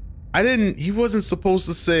stabbed. He wasn't supposed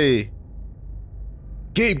to say,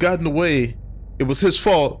 Gabe got in the way, it was his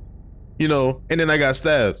fault, you know, and then I got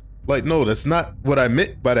stabbed. Like, no, that's not what I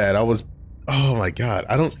meant by that. Oh my God,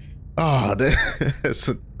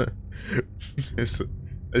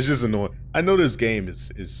 it's just annoying. I know this game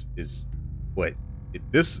is what?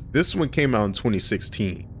 This one came out in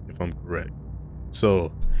 2016, if I'm correct.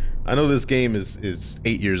 So I know this game is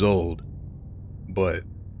 8 years old, but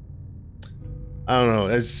I don't know.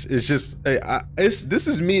 It's just this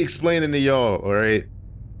is me explaining to y'all. All right,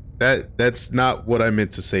 that's not what I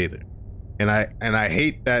meant to say there, and I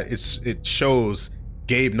hate that it shows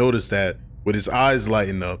Gabe noticed that with his eyes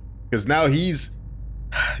lighting up, because now he's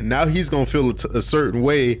gonna feel a certain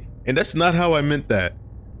way, and that's not how I meant that.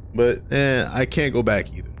 But I can't go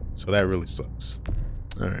back either, so that really sucks.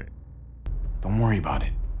 All right. Don't worry about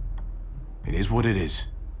it. It is what it is.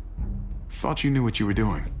 Thought you knew what you were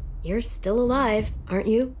doing. You're still alive, aren't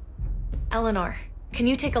you? Eleanor, can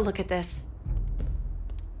you take a look at this?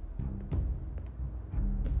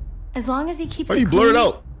 As long as he keeps Why it you blur it clean,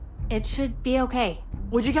 out? it should be okay.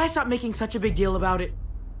 Would you guys stop making such a big deal about it?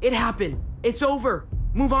 It happened. It's over.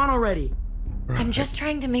 Move on already. I'm just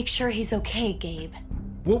trying to make sure he's okay, Gabe.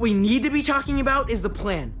 What we need to be talking about is the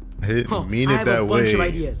plan. I didn't mean it that way. I have a bunch of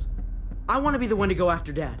ideas. I want to be the one to go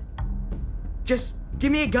after Dad. Just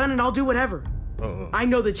give me a gun and I'll do whatever. I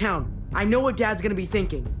know the town. I know what Dad's gonna be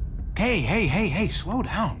thinking. Hey, slow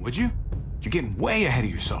down, would you? You're getting way ahead of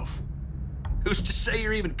yourself. Who's to say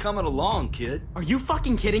you're even coming along, kid? Are you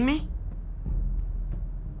fucking kidding me?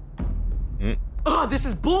 Ugh, this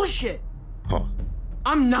is bullshit! Huh.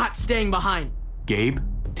 I'm not staying behind. Gabe,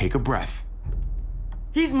 take a breath.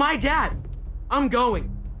 He's my dad. I'm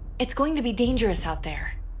going. It's going to be dangerous out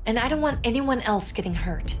there, and I don't want anyone else getting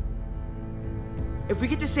hurt. If we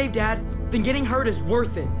get to save Dad, then getting hurt is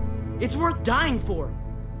worth it. It's worth dying for.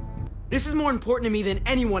 This is more important to me than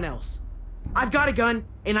anyone else. I've got a gun,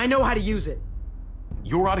 and I know how to use it.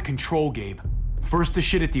 You're out of control, Gabe. First the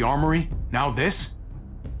shit at the armory, now this?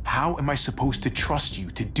 How am I supposed to trust you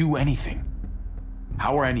to do anything?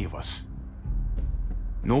 How are any of us?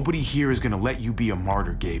 Nobody here is gonna let you be a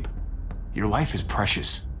martyr, Gabe. Your life is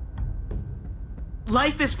precious.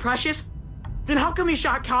 Life is precious? Then how come you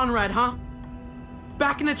shot Conrad, huh?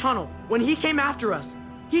 Back in the tunnel, when he came after us,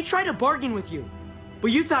 he tried to bargain with you,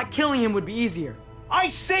 but you thought killing him would be easier. I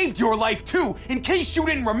saved your life too, in case you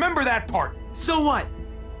didn't remember that part. So what?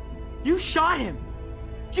 You shot him.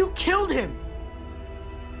 You killed him!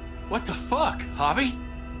 What the fuck, Javi?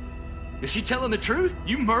 Is she telling the truth?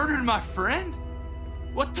 You murdered my friend?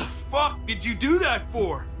 What the fuck did you do that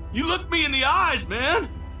for? You looked me in the eyes, man.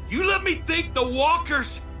 You let me think the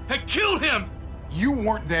walkers had killed him. You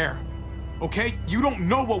weren't there, okay? You don't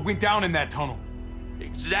know what went down in that tunnel.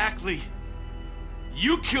 Exactly.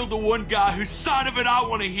 You killed the one guy whose side of it I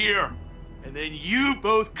want to hear. And then you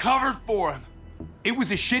both covered for him. It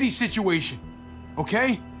was a shitty situation,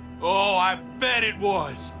 okay? Oh, I bet it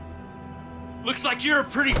was. Looks like you're a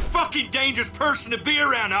pretty fucking dangerous person to be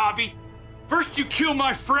around, Javi. First you kill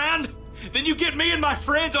my friend, then you get me and my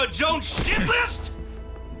friends on Jones' shit list?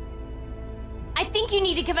 I think you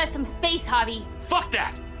need to give us some space, Javi. Fuck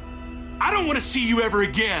that. I don't want to see you ever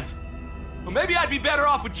again. Well, maybe I'd be better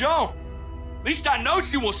off with Joan. At least I know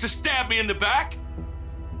she wants to stab me in the back.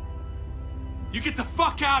 You get the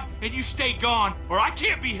fuck out and you stay gone, or I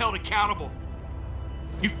can't be held accountable.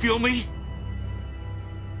 You feel me?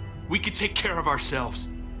 We can take care of ourselves.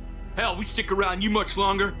 Hell, we stick around you much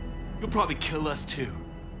longer, you'll probably kill us too.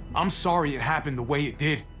 I'm sorry it happened the way it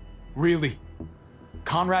did. Really.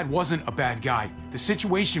 Conrad wasn't a bad guy. The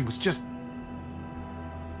situation was just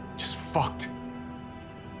fucked.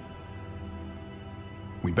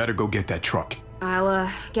 We better go get that truck. I'll,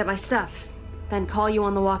 get my stuff. Then call you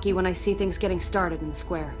on the walkie when I see things getting started in the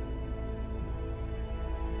square.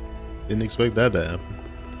 Didn't expect that to happen.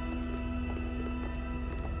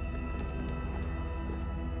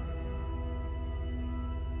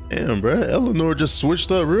 Damn, bruh. Eleanor just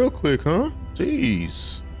switched up real quick, huh?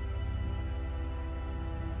 Jeez.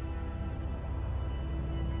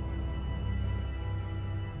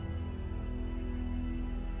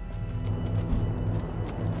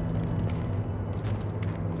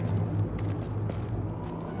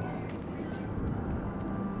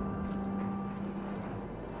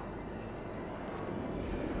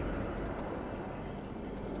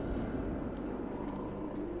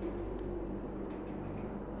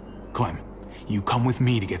 Clem, you come with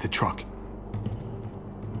me to get the truck.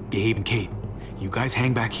 Gabe and Kate, you guys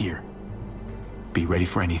hang back here. Be ready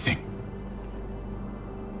for anything.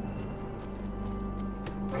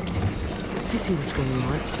 I see what's going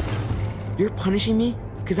on. You're punishing me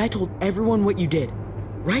because I told everyone what you did,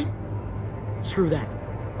 right? Screw that.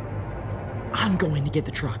 I'm going to get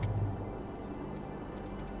the truck.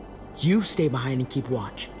 You stay behind and keep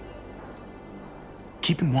watch.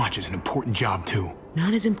 Keeping watch is an important job, too.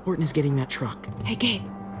 Not as important as getting that truck. Hey, Gabe.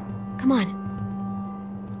 Come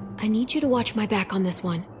on. I need you to watch my back on this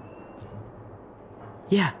one.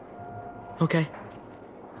 Yeah. Okay.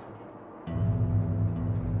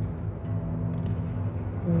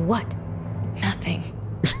 What? Nothing.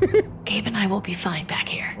 Gabe and I will be fine back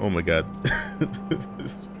here. Oh my god.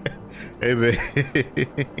 Hey, man.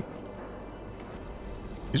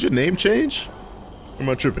 Did your name change? Or am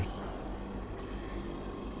I tripping?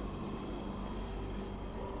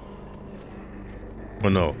 Oh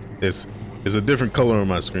no, it's a different color on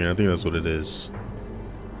my screen. I think that's what it is.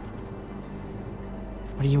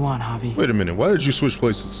 What do you want, Javi? Wait a minute, why did you switch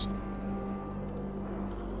places?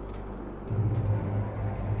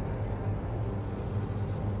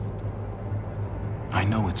 I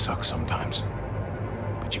know it sucks sometimes,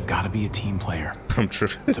 but you've got to be a team player. I'm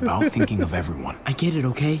tripping. It's about thinking of everyone. I get it,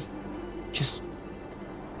 okay? Just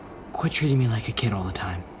quit treating me like a kid all the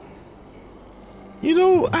time. You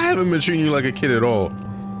know, I haven't been treating you like a kid at all.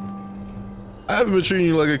 I haven't been treating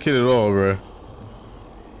you like a kid at all, bruh.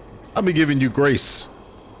 I've been giving you grace.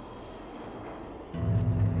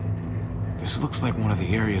 This looks like one of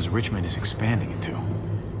the areas Richmond is expanding into.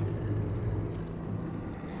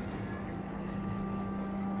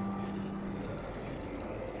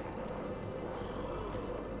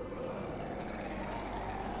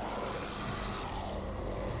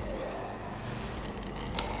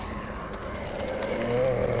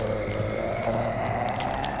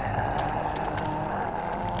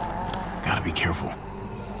 Gotta be careful.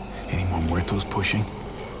 Any more muertos pushing,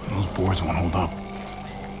 those boards won't hold up.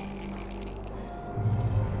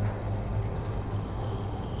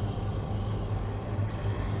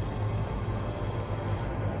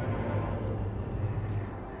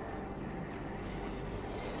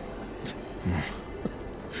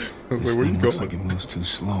 This thing looks like it moves too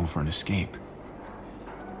slow for an escape.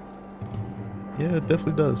 Yeah, it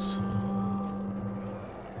definitely does.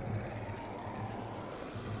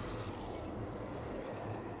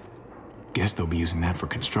 Guess they'll be using that for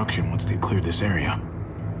construction once they've cleared this area.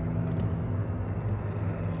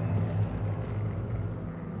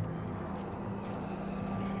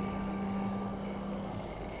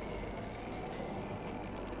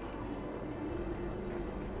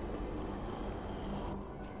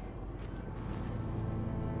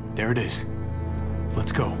 There it is.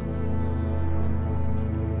 Let's go.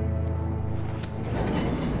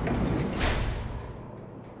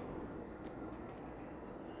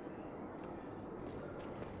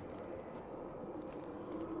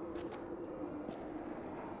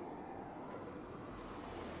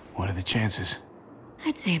 What are the chances?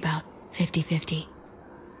 I'd say about 50-50.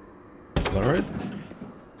 All right.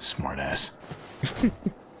 Smart ass.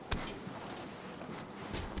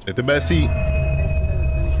 At the best seat.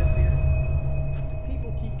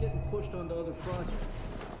 People keep getting pushed onto other projects.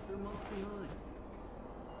 They're months behind.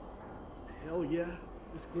 Hell yeah.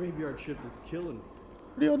 This graveyard shift is killing me.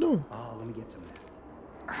 What are y'all doing? Oh, let me get some.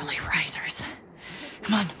 Early risers.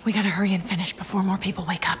 Come on, we gotta hurry and finish before more people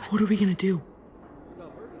wake up. What are we gonna do?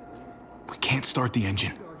 We can't start the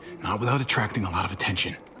engine. Not without attracting a lot of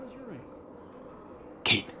attention.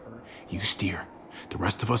 Kate, you steer. The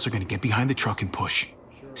rest of us are gonna get behind the truck and push.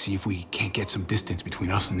 See if we can't get some distance between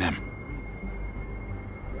us and them.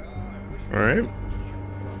 All right.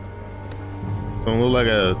 It's gonna look like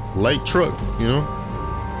a light truck, you know?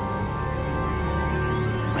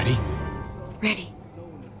 Ready? Ready.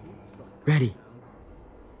 Ready.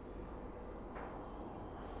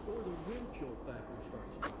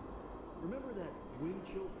 Remember that wind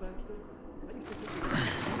chill factor? I used to think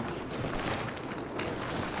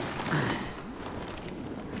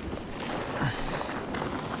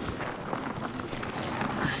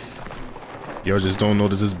Y'all just don't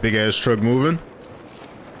notice this big ass truck moving?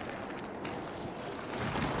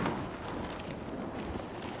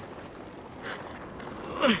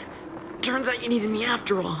 Turns out you needed me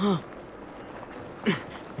after all, huh?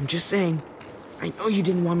 I'm just saying, I know you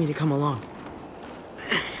didn't want me to come along.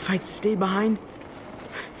 If I'd stayed behind,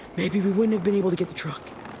 maybe we wouldn't have been able to get the truck.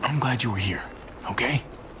 I'm glad you were here, okay?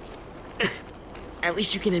 At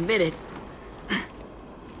least you can admit it.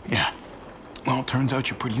 Yeah. Well, it turns out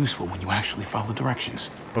you're pretty useful when you actually follow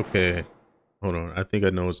directions. Okay. Hold on. I think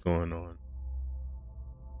I know what's going on.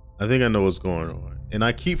 I think I know what's going on. And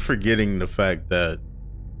I keep forgetting the fact that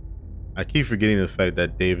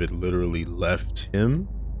David literally left him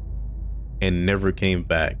and never came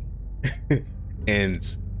back.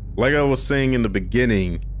 And like I was saying in the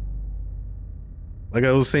beginning,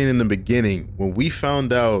 when we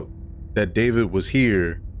found out that David was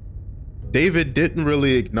here, David didn't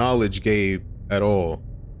really acknowledge Gabe at all.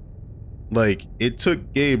 Like, it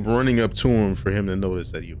took Gabe running up to him for him to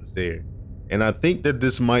notice that he was there. And I think that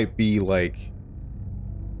this might be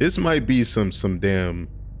some damn,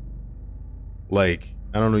 like,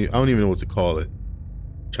 I don't even know what to call it.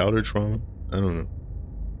 Childhood trauma? I don't know.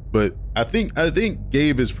 But I think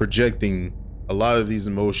Gabe is projecting a lot of these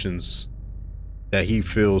emotions that he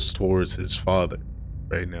feels towards his father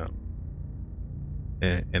right now.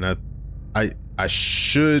 And I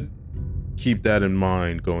should keep that in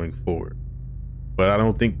mind going forward. But I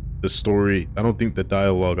don't think the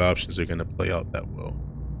dialogue options are gonna play out that well.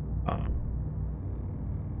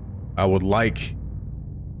 I would like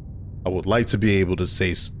to be able to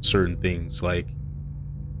say certain things, like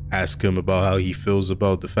ask him about how he feels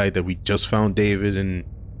about the fact that we just found David and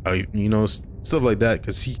stuff like that,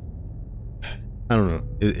 because I don't know,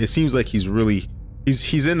 it seems like he's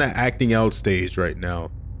in that acting out stage right now,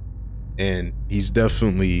 and he's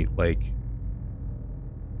definitely like,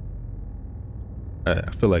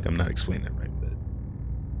 I feel like I'm not explaining that right, but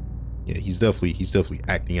yeah, he's definitely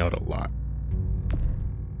acting out a lot.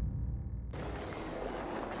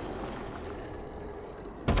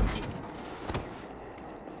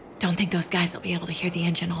 Don't think those guys will be able to hear the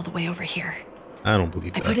engine all the way over here. I don't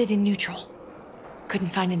believe that. I put it in neutral. Couldn't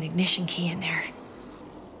find an ignition key in there.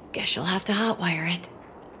 Guess you'll have to hotwire it.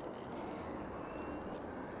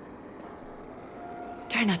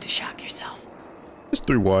 Try not to shock yourself. There's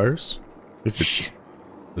 3 wires. If it's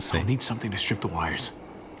the same. I'll need something to strip the wires.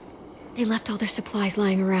 They left all their supplies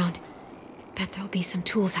lying around. Bet there'll be some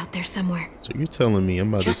tools out there somewhere. So you're telling me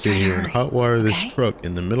I'm about to sit here and hotwire this truck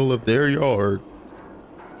in the middle of their yard?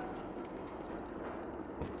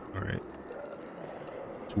 All right.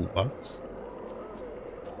 Toolbox.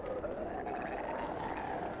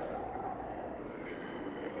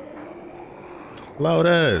 Loud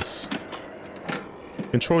ass.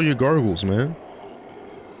 Control your gargles, man.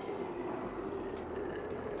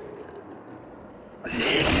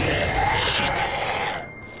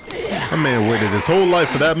 My man waited his whole life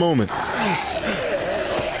for that moment.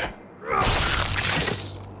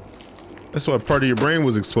 That's why part of your brain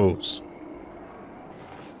was exposed.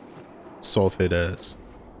 Soft head ass.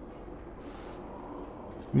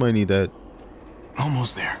 You might need that.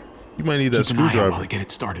 Almost there. You might need that Keep an eye out screwdriver. while I get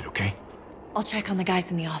it started, okay? I'll check on the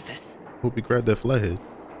guys in the office. Hope you grabbed that flathead.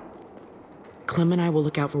 Clem and I will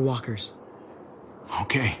look out for walkers.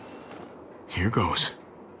 Okay. Here goes.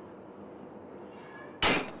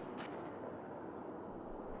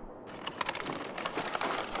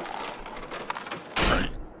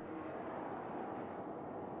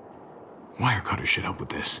 Wire cutter should help with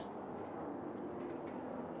this.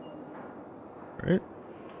 All right.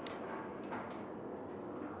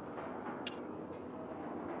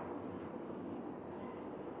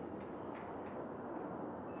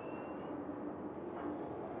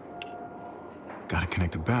 Gotta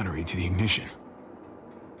connect the battery to the ignition.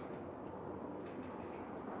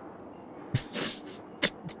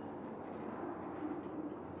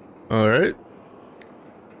 All right.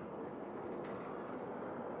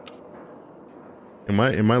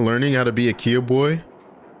 Am I learning how to be a Kia boy?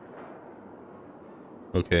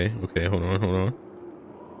 Okay, hold on.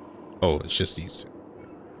 Oh, it's just these two.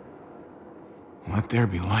 Let there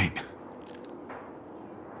be light.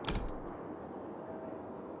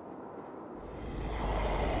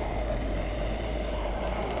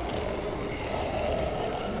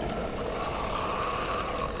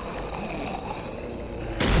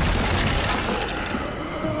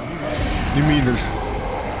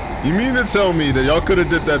 You mean to tell me that y'all could have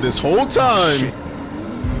did that this whole time? Shit.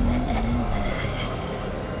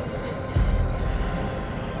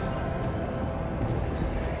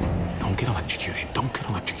 Don't get electrocuted. Don't get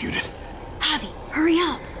electrocuted. Javi, hurry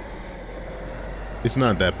up. It's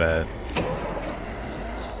not that bad.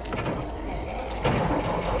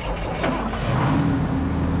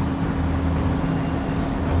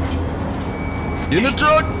 In the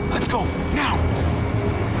truck! Let's go, now!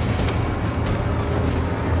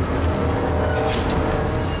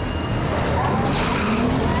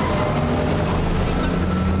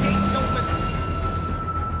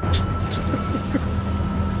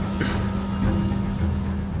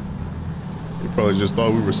 Probably just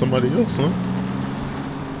thought we were somebody else, huh?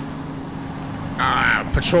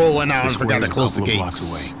 Patrol went out and forgot to close the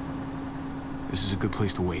gates. Away. This is a good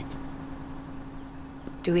place to wait.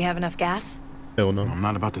 Do we have enough gas? Hell no. I'm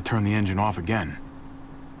not about to turn the engine off again.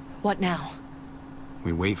 What now?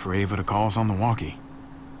 We wait for Ava to call us on the walkie.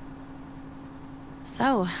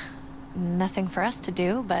 So, nothing for us to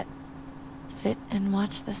do but sit and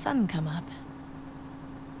watch the sun come up.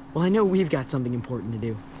 Well, I know we've got something important to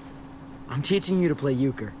do. I'm teaching you to play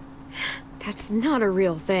euchre. That's not a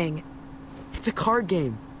real thing. It's a card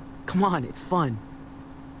game. Come on, it's fun.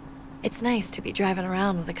 It's nice to be driving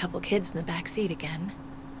around with a couple kids in the back seat again.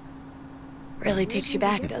 Really takes you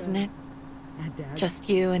back, doesn't it? Just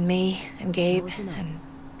you and me and Gabe and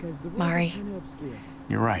Mari.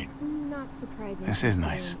 You're right. This is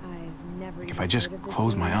nice. Like if I just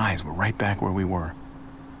close my eyes, we're right back where we were.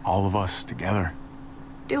 All of us together.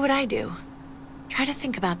 Do what I do. Try to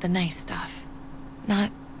think about the nice stuff.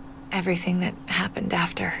 Not everything that happened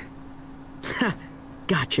after.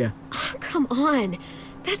 Gotcha. Oh, come on.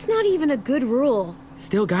 That's not even a good rule.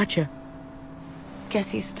 Still gotcha.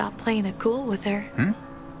 Guess he stopped playing it cool with her.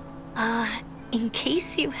 In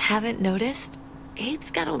case you haven't noticed,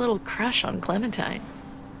 Gabe's got a little crush on Clementine.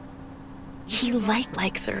 He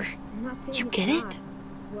likes her. You get it?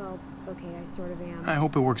 Well, okay, I sort of am. I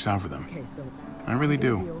hope it works out for them. I really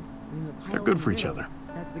do. They're good for each other.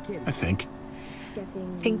 I think.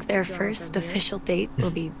 Think their first official date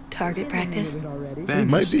will be target practice? Then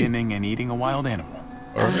skinning and eating a wild animal.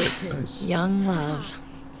 Alright, nice. Young love.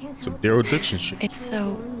 Some Daryl Dixon shit. It's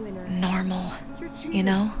so normal, you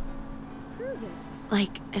know?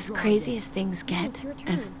 Like, as crazy as things get,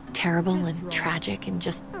 as terrible and tragic and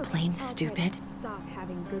just plain stupid,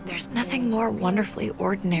 there's nothing more wonderfully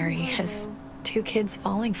ordinary as two kids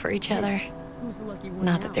falling for each other.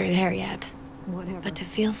 Not that they're there yet, but to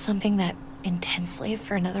feel something that intensely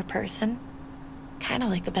for another person, kind of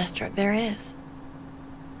like the best drug there is.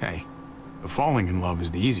 Hey, the falling in love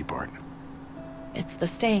is the easy part. It's the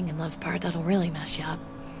staying in love part that'll really mess you up.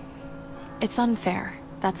 It's unfair,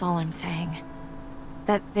 that's all I'm saying.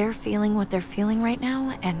 That they're feeling what they're feeling right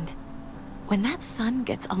now, and when that sun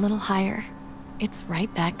gets a little higher, it's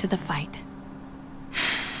right back to the fight.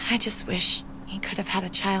 I just wish he could have had a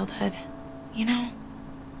childhood, you know?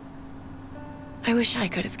 I wish I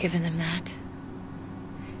could have given them that.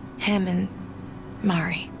 Him and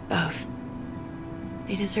Mari, both.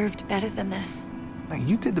 They deserved better than this. Like,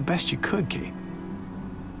 you did the best you could, Kate.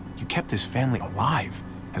 You kept this family alive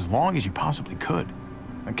as long as you possibly could.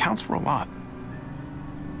 It counts for a lot.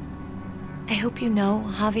 I hope you know,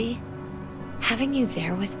 Javi, having you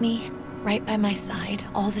there with me, right by my side,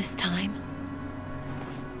 all this time,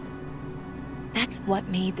 that's what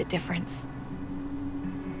made the difference.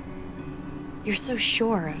 You're so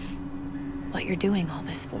sure of what you're doing all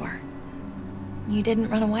this for. You didn't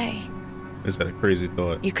run away. Is that a crazy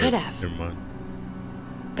thought? You could have. Never mind.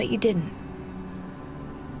 But you didn't.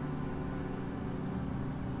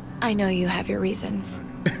 I know you have your reasons.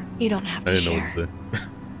 You don't have to I didn't know share. what to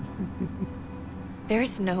say.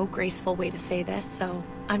 There's no graceful way to say this, so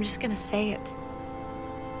I'm just gonna say it.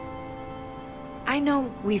 I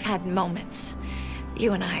know we've had moments,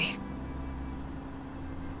 you and I.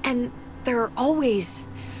 And they're always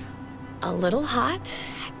a little hot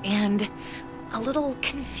and a little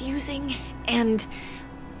confusing, and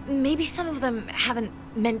maybe some of them haven't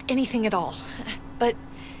meant anything at all. But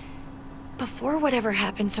before whatever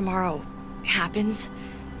happens tomorrow happens,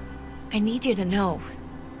 I need you to know.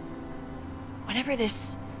 Whatever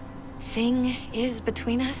this thing is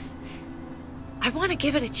between us, I want to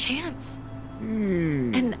give it a chance.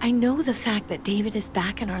 And I know the fact that David is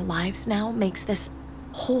back in our lives now makes this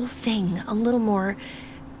whole thing a little more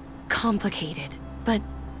complicated. But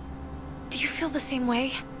do you feel the same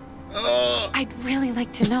way? I'd really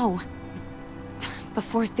like to know.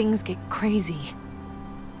 Before things get crazy.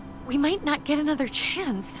 We might not get another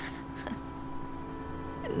chance.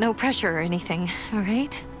 No pressure or anything, all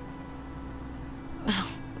right? Well,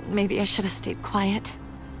 maybe I should have stayed quiet.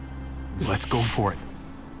 Let's go for it.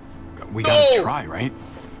 We gotta try, right?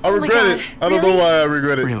 I regret it. I don't know why I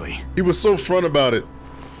regret it. Really? He was so front about it.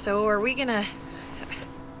 So are we gonna...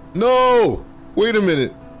 No! Wait a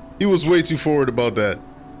minute. He was way too forward about that.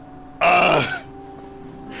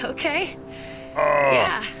 Okay.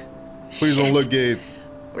 Yeah. Please don't look, Gabe.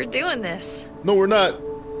 We're doing this. No, we're not.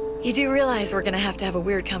 You do realize we're gonna have to have a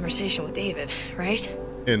weird conversation with David, right?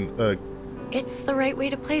 And, It's the right way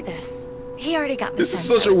to play this. He already got the this is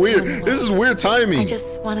sense such I a was weird, going this is weird timing. I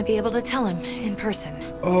just want to be able to tell him in person.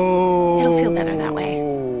 Oh. It'll feel better that way.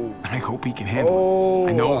 I hope he can handle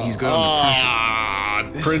it. I know he's good under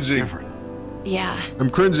pressure. This is cringing. different. Yeah. I'm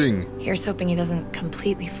cringing. Here's hoping he doesn't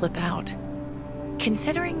completely flip out.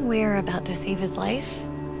 Considering we're about to save his life,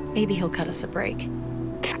 maybe he'll cut us a break.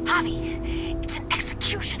 Javi, it's an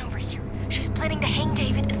execution over here. She's planning to hang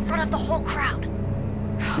David in front of the whole crowd.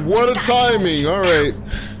 What a timing. All right.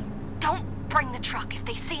 Don't bring the truck. If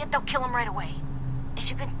they see it, they'll kill him right away. If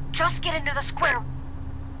you can just get into the square.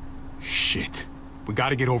 Shit. We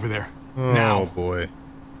gotta get over there. Oh, now. Boy.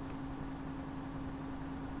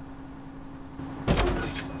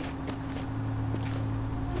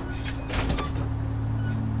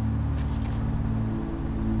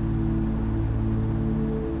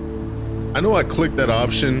 I know I clicked that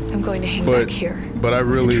option. I'm going to hang back here. But I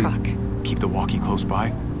really Keep the walkie close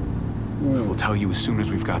by. We'll tell you as soon as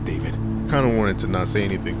we've got David. kind of wanted to not say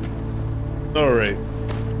anything. All right.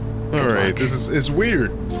 All right. This is it's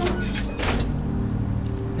weird.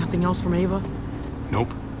 Nothing else from Ava? Nope.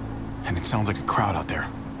 And it sounds like a crowd out there.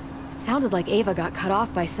 It sounded like Ava got cut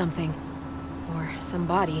off by something. Or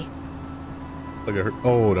somebody. Like I heard,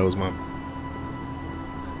 oh, that was my.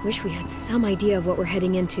 Wish we had some idea of what we're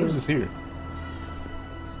heading into. What is this here?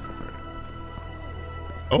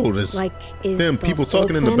 Oh, there's Like, is damn the people whole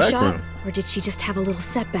talking in the plan shot, background. or did she just have a little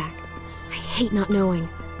setback? I hate not knowing.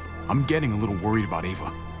 I'm getting a little worried about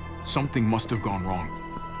Ava. Something must have gone wrong.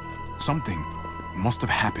 Something must have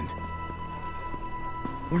happened.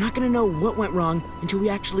 We're not gonna know what went wrong until we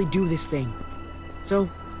actually do this thing. So,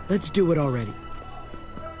 let's do it already.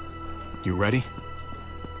 You ready?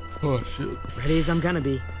 Oh, shit. Ready as I'm gonna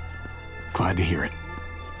be. Glad to hear it.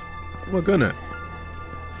 Am I gonna?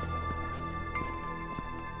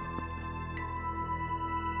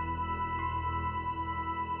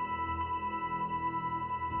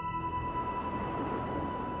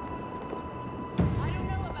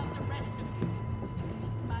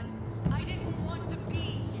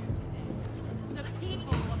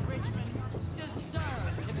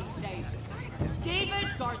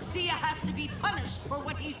 Garcia has to be punished for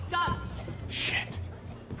what he's done. Shit.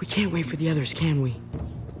 We can't wait for the others, can we?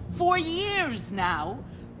 For years now,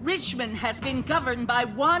 Richmond has been governed by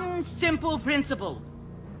one simple principle.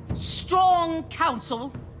 Strong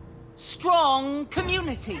council, strong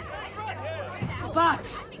community.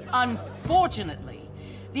 But, unfortunately,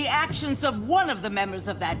 the actions of one of the members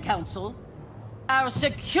of that council, our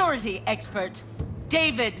security expert,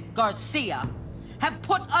 David Garcia, have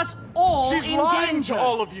put us all in danger. She's lying to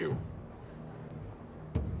all of you.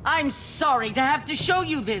 I'm sorry to have to show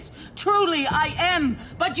you this. Truly, I am.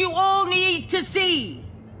 But you all need to see.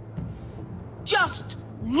 Just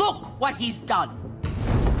look what he's done.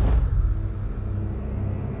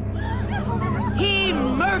 He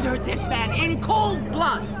murdered this man in cold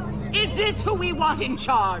blood. Is this who we want in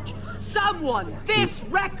charge? Someone this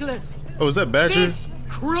reckless? Oh, is that Badger? This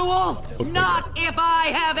cruel? Okay. Not if I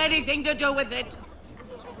have anything to do with it.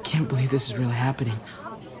 can't believe this is really happening.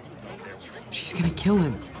 She's gonna kill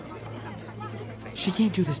him. She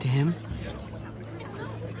can't do this to him.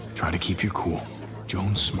 Try to keep your cool.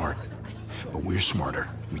 Joan's smart, but we're smarter.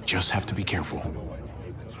 We just have to be careful.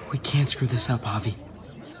 We can't screw this up, Javi.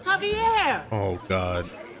 Javier! Oh,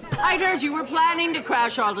 God. I'd heard you were planning to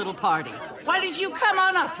crash our little party. Why did you come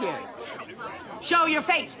on up here? Show your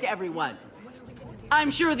face to everyone.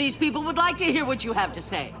 I'm sure these people would like to hear what you have to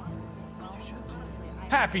say.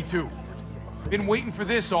 Happy to. Been waiting for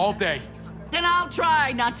this all day. Then I'll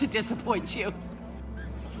try not to disappoint you.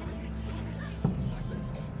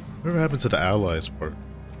 Whatever happened to the allies part?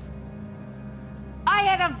 I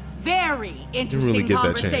had a very interesting really get that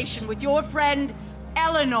conversation chance. with your friend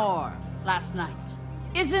Eleanor last night.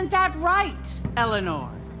 Isn't that right,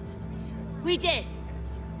 Eleanor? We did.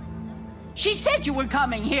 She said you were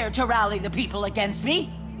coming here to rally the people against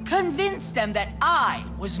me, convince them that I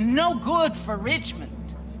was no good for Richmond.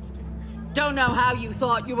 Don't know how you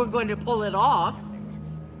thought you were going to pull it off,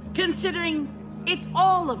 considering it's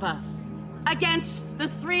all of us against the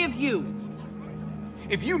three of you.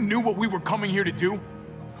 If you knew what we were coming here to do,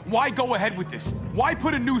 why go ahead with this? Why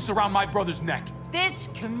put a noose around my brother's neck? This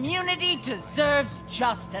community deserves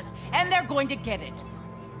justice, and they're going to get it,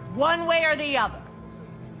 one way or the other.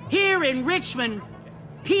 Here in Richmond,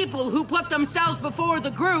 people who put themselves before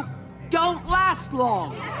the group don't last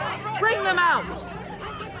long. Bring them out.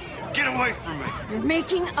 Get away from me. You're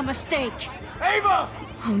making a mistake. Ava!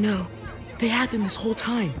 Oh no, they had them this whole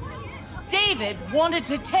time. David wanted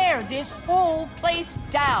to tear this whole place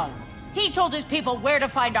down. He told his people where to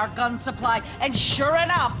find our gun supply, and sure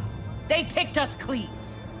enough, they picked us clean.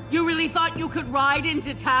 You really thought you could ride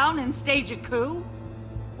into town and stage a coup?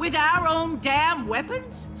 With our own damn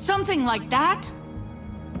weapons? Something like that?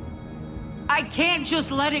 I can't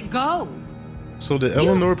just let it go. So did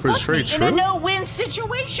Eleanor portray In a Trip? no-win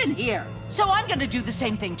situation here. So I'm gonna do the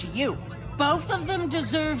same thing to you. Both of them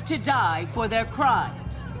deserve to die for their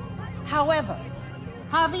crimes. However,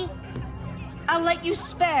 Javi, I'll let you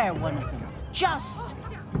spare one of them. Just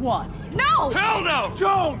one. No! Hell no!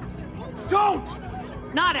 Joan!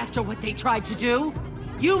 Don't! Not after what they tried to do.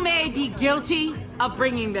 You may be guilty of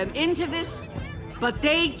bringing them into this, but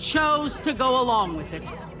they chose to go along with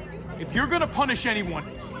it. If you're gonna punish anyone,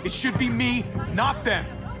 it should be me, not them.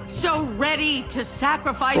 So ready to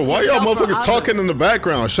sacrifice Bro, why y'all yourself for motherfuckers talking in the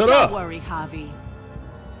background? Shut Don't up. worry, Javi.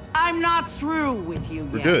 I'm not through with you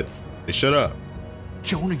We're yet. good. Hey, shut up.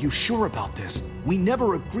 Joan, are you sure about this? We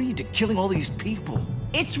never agreed to killing all these people.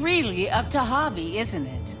 It's really up to Javi, isn't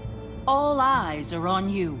it? All eyes are on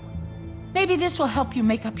you. Maybe this will help you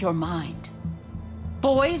make up your mind.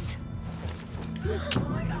 Boys?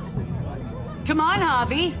 Come on,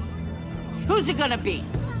 Javi. Who's it gonna be?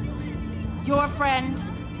 Your friend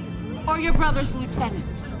or your brother's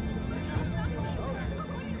lieutenant?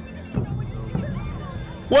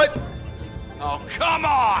 What? Oh, come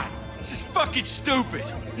on! This is fucking stupid.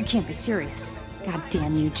 You can't be serious. God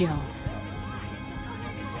damn you, Joan.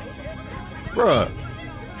 Bruh.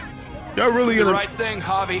 Y'all really The gonna... right thing,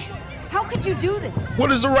 Javi. How could you do this?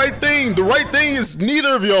 What is the right thing? The right thing is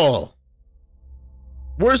neither of y'all.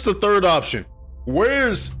 Where's the third option?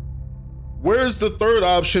 Where's the third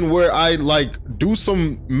option where I like do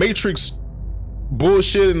some Matrix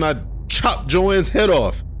bullshit and I chop Joanne's head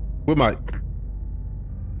off with my...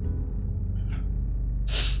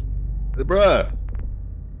 Bruh.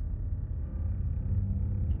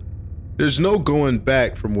 There's no going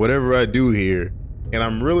back from whatever I do here. And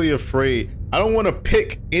I'm really afraid. I don't want to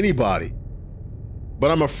pick anybody.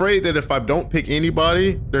 But I'm afraid that if I don't pick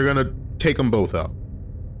anybody, they're going to take them both out.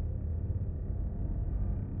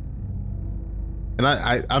 And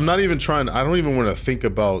I'm not even trying, I don't even want to think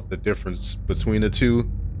about the difference between the two,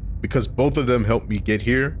 because both of them helped me get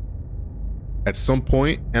here at some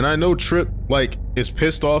point. And I know Trip like is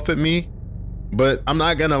pissed off at me, but I'm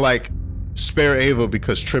not gonna like spare Ava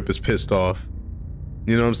because Trip is pissed off.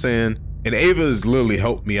 You know what I'm saying? And Ava has literally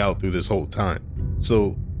helped me out through this whole time.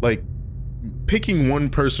 So like picking one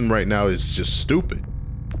person right now is just stupid.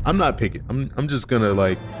 I'm not picking. I'm just gonna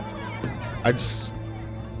like, I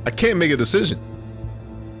can't make a decision.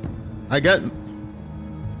 I got...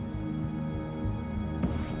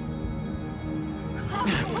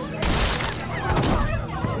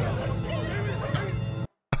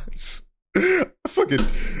 Fucking...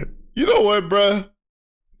 You know what, bruh?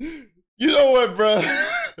 You know what,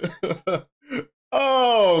 bruh?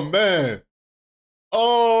 Oh, man.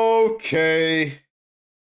 Okay.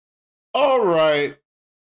 All right.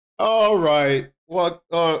 All right. What?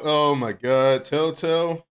 Oh, my God.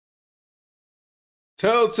 Telltale.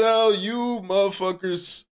 Telltale, you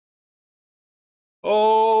motherfuckers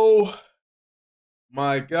Oh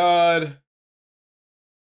my God.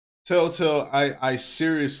 Telltale, I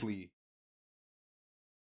seriously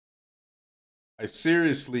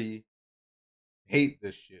hate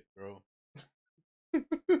this shit, bro.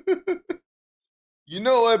 You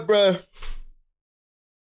know what, bruh?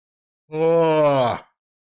 Oh.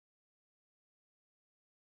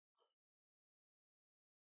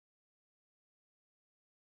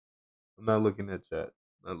 I'm not looking at chat.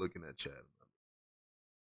 I'm not looking at chat. I'm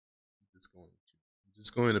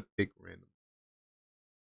just going to pick random.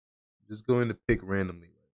 I'm just going to pick randomly.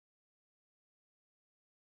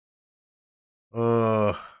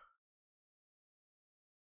 Oh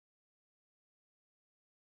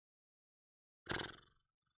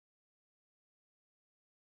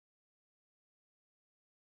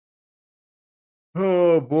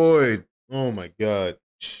boy. Oh my God.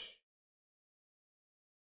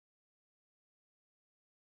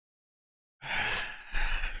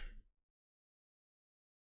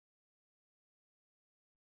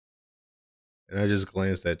 And I just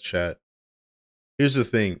glanced at chat. Here's the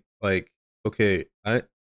thing, like, okay, I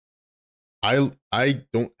don't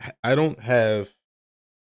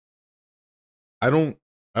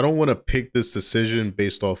want to pick this decision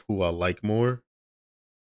based off who I like more.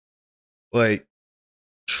 Like,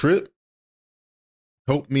 Trip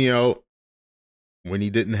helped me out when he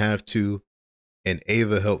didn't have to, and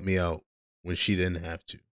Ava helped me out when she didn't have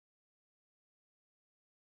to.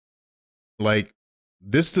 Like,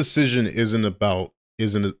 this decision isn't about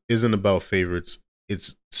favorites.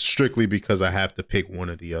 It's strictly because I have to pick one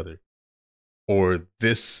or the other. Or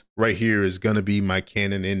this right here is gonna be my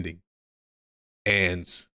canon ending.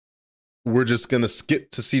 And we're just gonna skip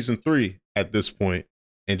to season 3 at this point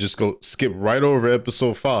and just go skip right over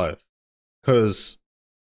episode 5. Cause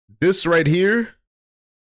this right here,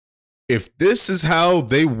 if this is how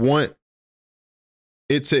they want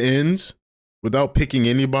it to end without picking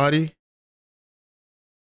anybody,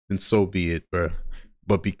 then so be it, bro.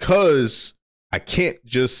 But because I can't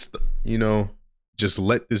just, just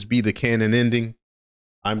let this be the canon ending,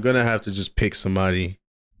 I'm gonna have to just pick somebody.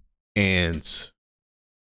 And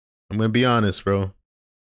I'm gonna be honest, bro.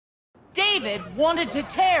 David wanted to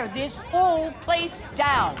tear this whole place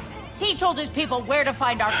down. He told his people where to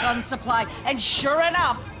find our gun supply, and sure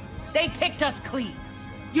enough, they picked us clean.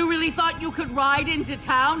 You really thought you could ride into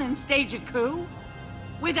town and stage a coup?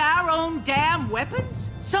 With our own damn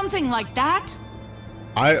weapons? Something like that?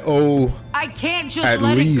 I can't just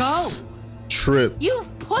let it go. Trip.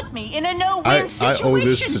 You've put me in a no-win situation. I owe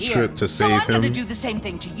this to here. Trip to save so I'm him. gonna do the same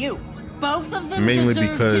thing to you. Both of them Mainly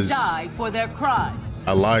deserve because to die for their crimes.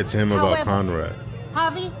 I lied to him about However, Conrad.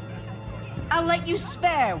 Javi, I'll let you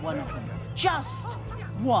spare one of them. Just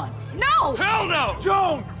one. No! Hell no!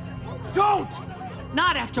 Joan! Don't!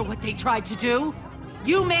 Not after what they tried to do.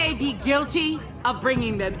 You may be guilty of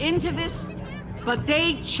bringing them into this, but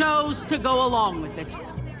they chose to go along with it.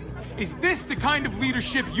 Is this the kind of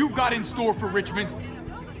leadership you've got in store for Richmond?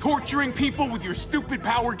 Torturing people with your stupid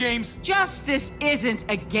power games? Justice isn't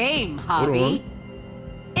a game, Hold Javi. on.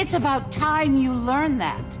 It's about time you learn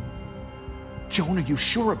that. Joan, are you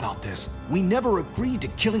sure about this? We never agreed to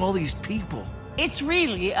killing all these people. It's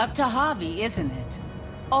really up to Javi, isn't it?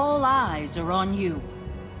 All eyes are on you.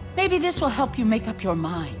 Maybe this will help you make up your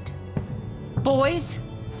mind. Boys?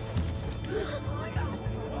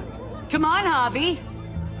 Come on, Javi.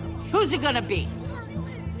 Who's it gonna be?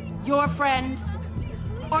 Your friend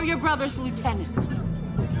or your brother's lieutenant?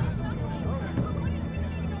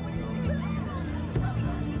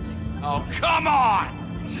 Oh, come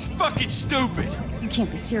on! This is fucking stupid! You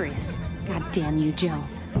can't be serious. God damn you, Joan.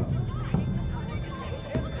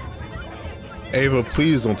 Ava,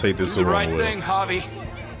 please don't take this Do the the wrong right way. thing, Javi.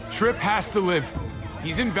 Trip has to live.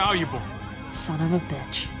 He's invaluable. Son of a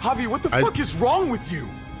bitch. Javi, what the fuck is wrong with you?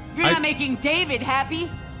 You're not making David happy,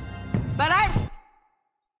 but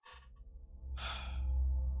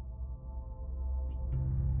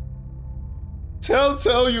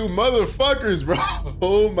Telltale, you motherfuckers, bro.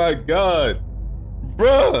 Oh my God.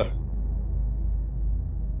 Bruh.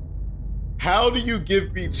 How do you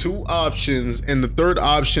give me 2 options and the third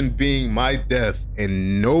option being my death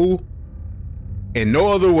and no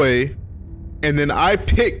other way, and then I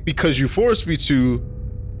pick because you forced me to,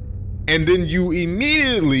 and then you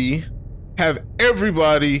immediately have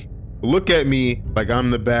everybody look at me like I'm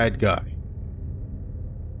the bad guy?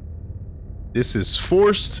 This is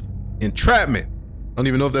forced entrapment. I don't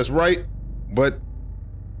even know if that's right, but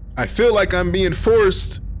I feel like I'm being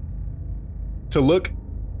forced to look.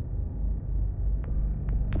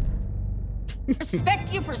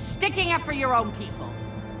 respect you for sticking up for your own people.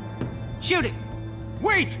 Shoot it.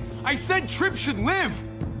 Wait! I said Tripp should live!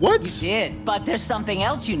 What? You did, but there's something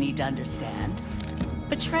else you need to understand.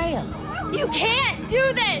 Betrayal. You can't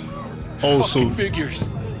do this! Oh, so figures.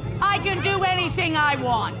 I can do anything I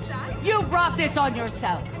want. You brought this on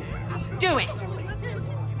yourself. Do it.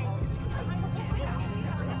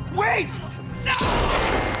 Wait!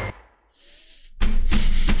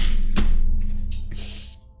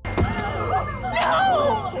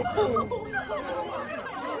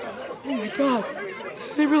 Oh my god.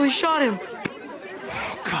 They really shot him.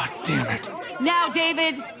 God damn it. Now,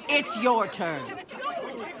 David, it's your turn.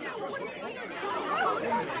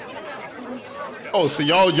 oh, so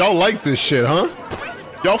y'all like this shit, huh?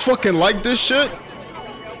 Y'all fucking like this shit?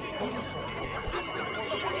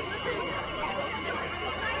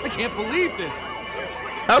 I can't believe this.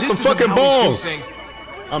 Have some This isn't fucking how we do balls. things.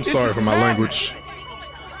 I'm This sorry is for my madness. language.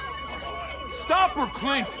 Stop her,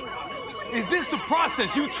 Clint! Is this the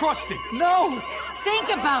process you trusted? No! Think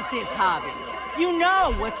about this, Javi. You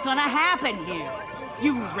know what's gonna happen here.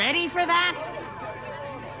 You ready for that?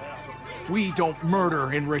 We don't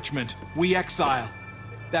murder in Richmond. We exile.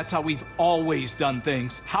 That's how we've always done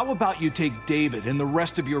things. How about you take David and the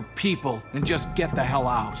rest of your people and just get the hell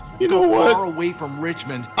out? You know Go what? far away from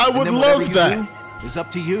Richmond. I and would then whatever love you that. do is up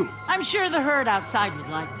to you. I'm sure the herd outside would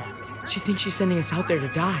like that. She thinks she's sending us out there to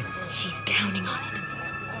die. She's counting on it.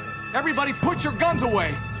 Everybody put your guns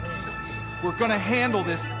away. We're gonna handle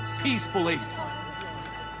this peacefully.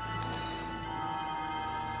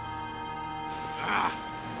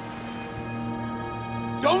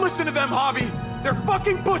 Don't listen to them, Javi! They're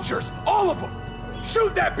fucking butchers! All of them!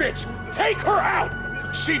 Shoot that bitch! Take her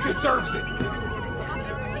out! She deserves it!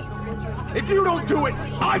 If you don't do it,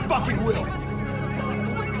 I fucking will!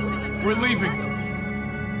 We're leaving.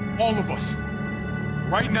 All of us.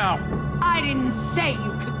 Right now. I didn't say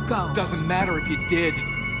you could go. Doesn't matter if you did.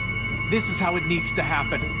 This is how it needs to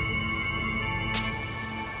happen.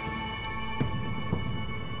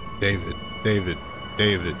 David, David,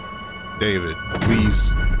 David, David,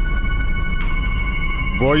 please.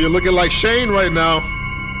 Boy, you're looking like Shane right now.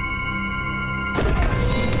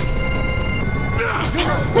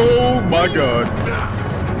 Oh my God.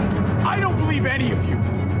 I don't believe any of you.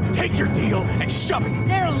 Take your deal and shove it.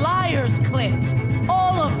 They're liars, Clint.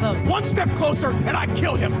 All of them. One step closer and I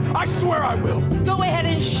kill him. I swear I will. Go ahead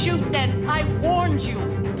and shoot then. I warned you.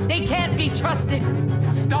 They can't be trusted.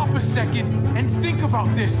 Stop a second and think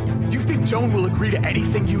about this. You think Joan will agree to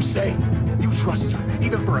anything you say? You trust her,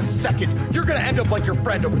 even for a second. You're gonna end up like your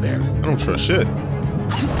friend over there. I don't trust shit.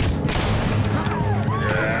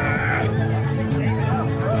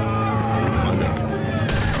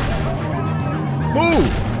 Move!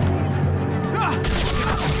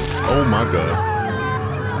 Oh my God.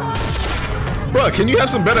 Bruh, can you have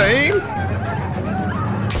some better aim?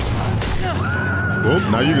 Well,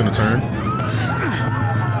 now you're gonna turn.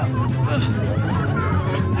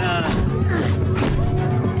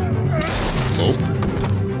 Oh.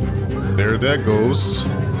 There that goes.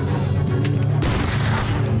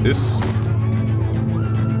 This.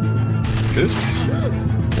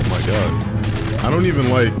 Oh my God. I don't even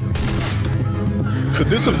like. Could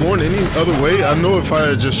this have gone any other way? I know if I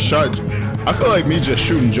had just shot. I feel like me just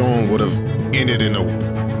shooting Joan would have ended in a.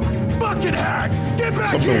 Fucking hack! Get back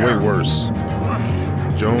Something here! way worse.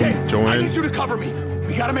 Joan. I need you to cover me.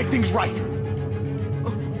 We gotta make things right.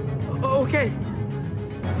 Okay.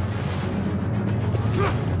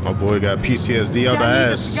 My boy got PTSD out the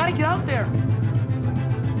ass. You gotta get out there.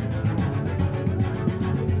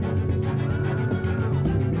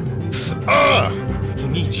 He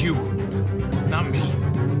needs you, not me.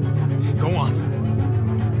 Go on.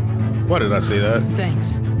 Why did I say that?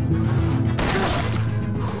 Thanks.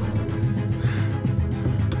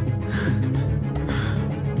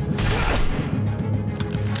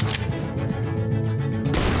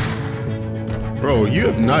 Bro, you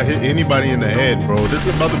have not hit anybody in the head, bro. This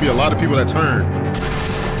is about to be a lot of people that turn.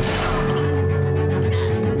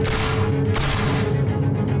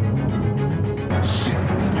 Shit,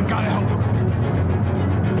 I gotta help her.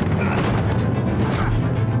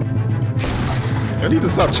 I need to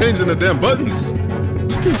stop changing the damn buttons.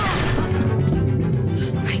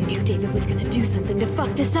 I knew David was gonna do something to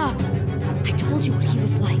fuck this up. I told you what he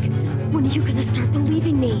was like. When are you gonna start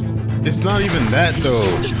believing me? It's not even that,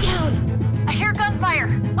 though. Get down! I hear gunfire.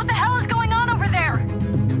 What the hell is going on over there?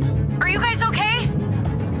 Are you guys okay?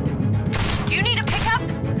 Do you need a pickup?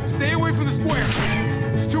 Stay away from the square.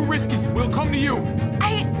 It's too risky. We'll come to you.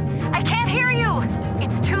 I can't hear you.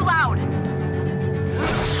 It's too loud.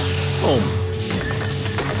 Oh.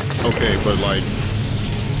 Okay, but like,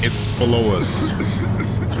 it's below us.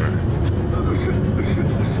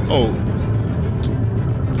 Oh.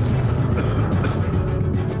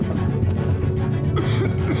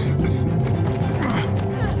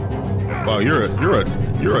 Wow, you're a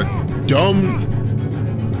dumb.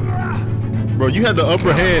 Bro, you had the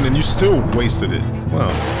upper hand and you still wasted it. Wow.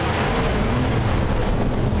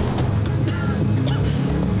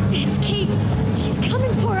 It's Kate. She's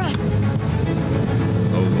coming for us.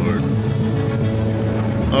 Oh Lord.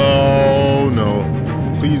 Oh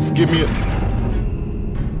no. Please give me a.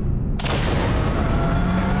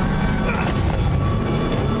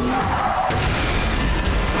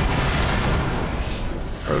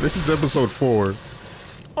 Bro, this is episode 4.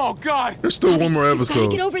 Oh God! There's still one more Gotta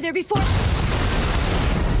episode. get over there before.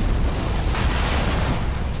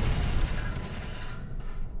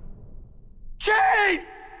 Kate!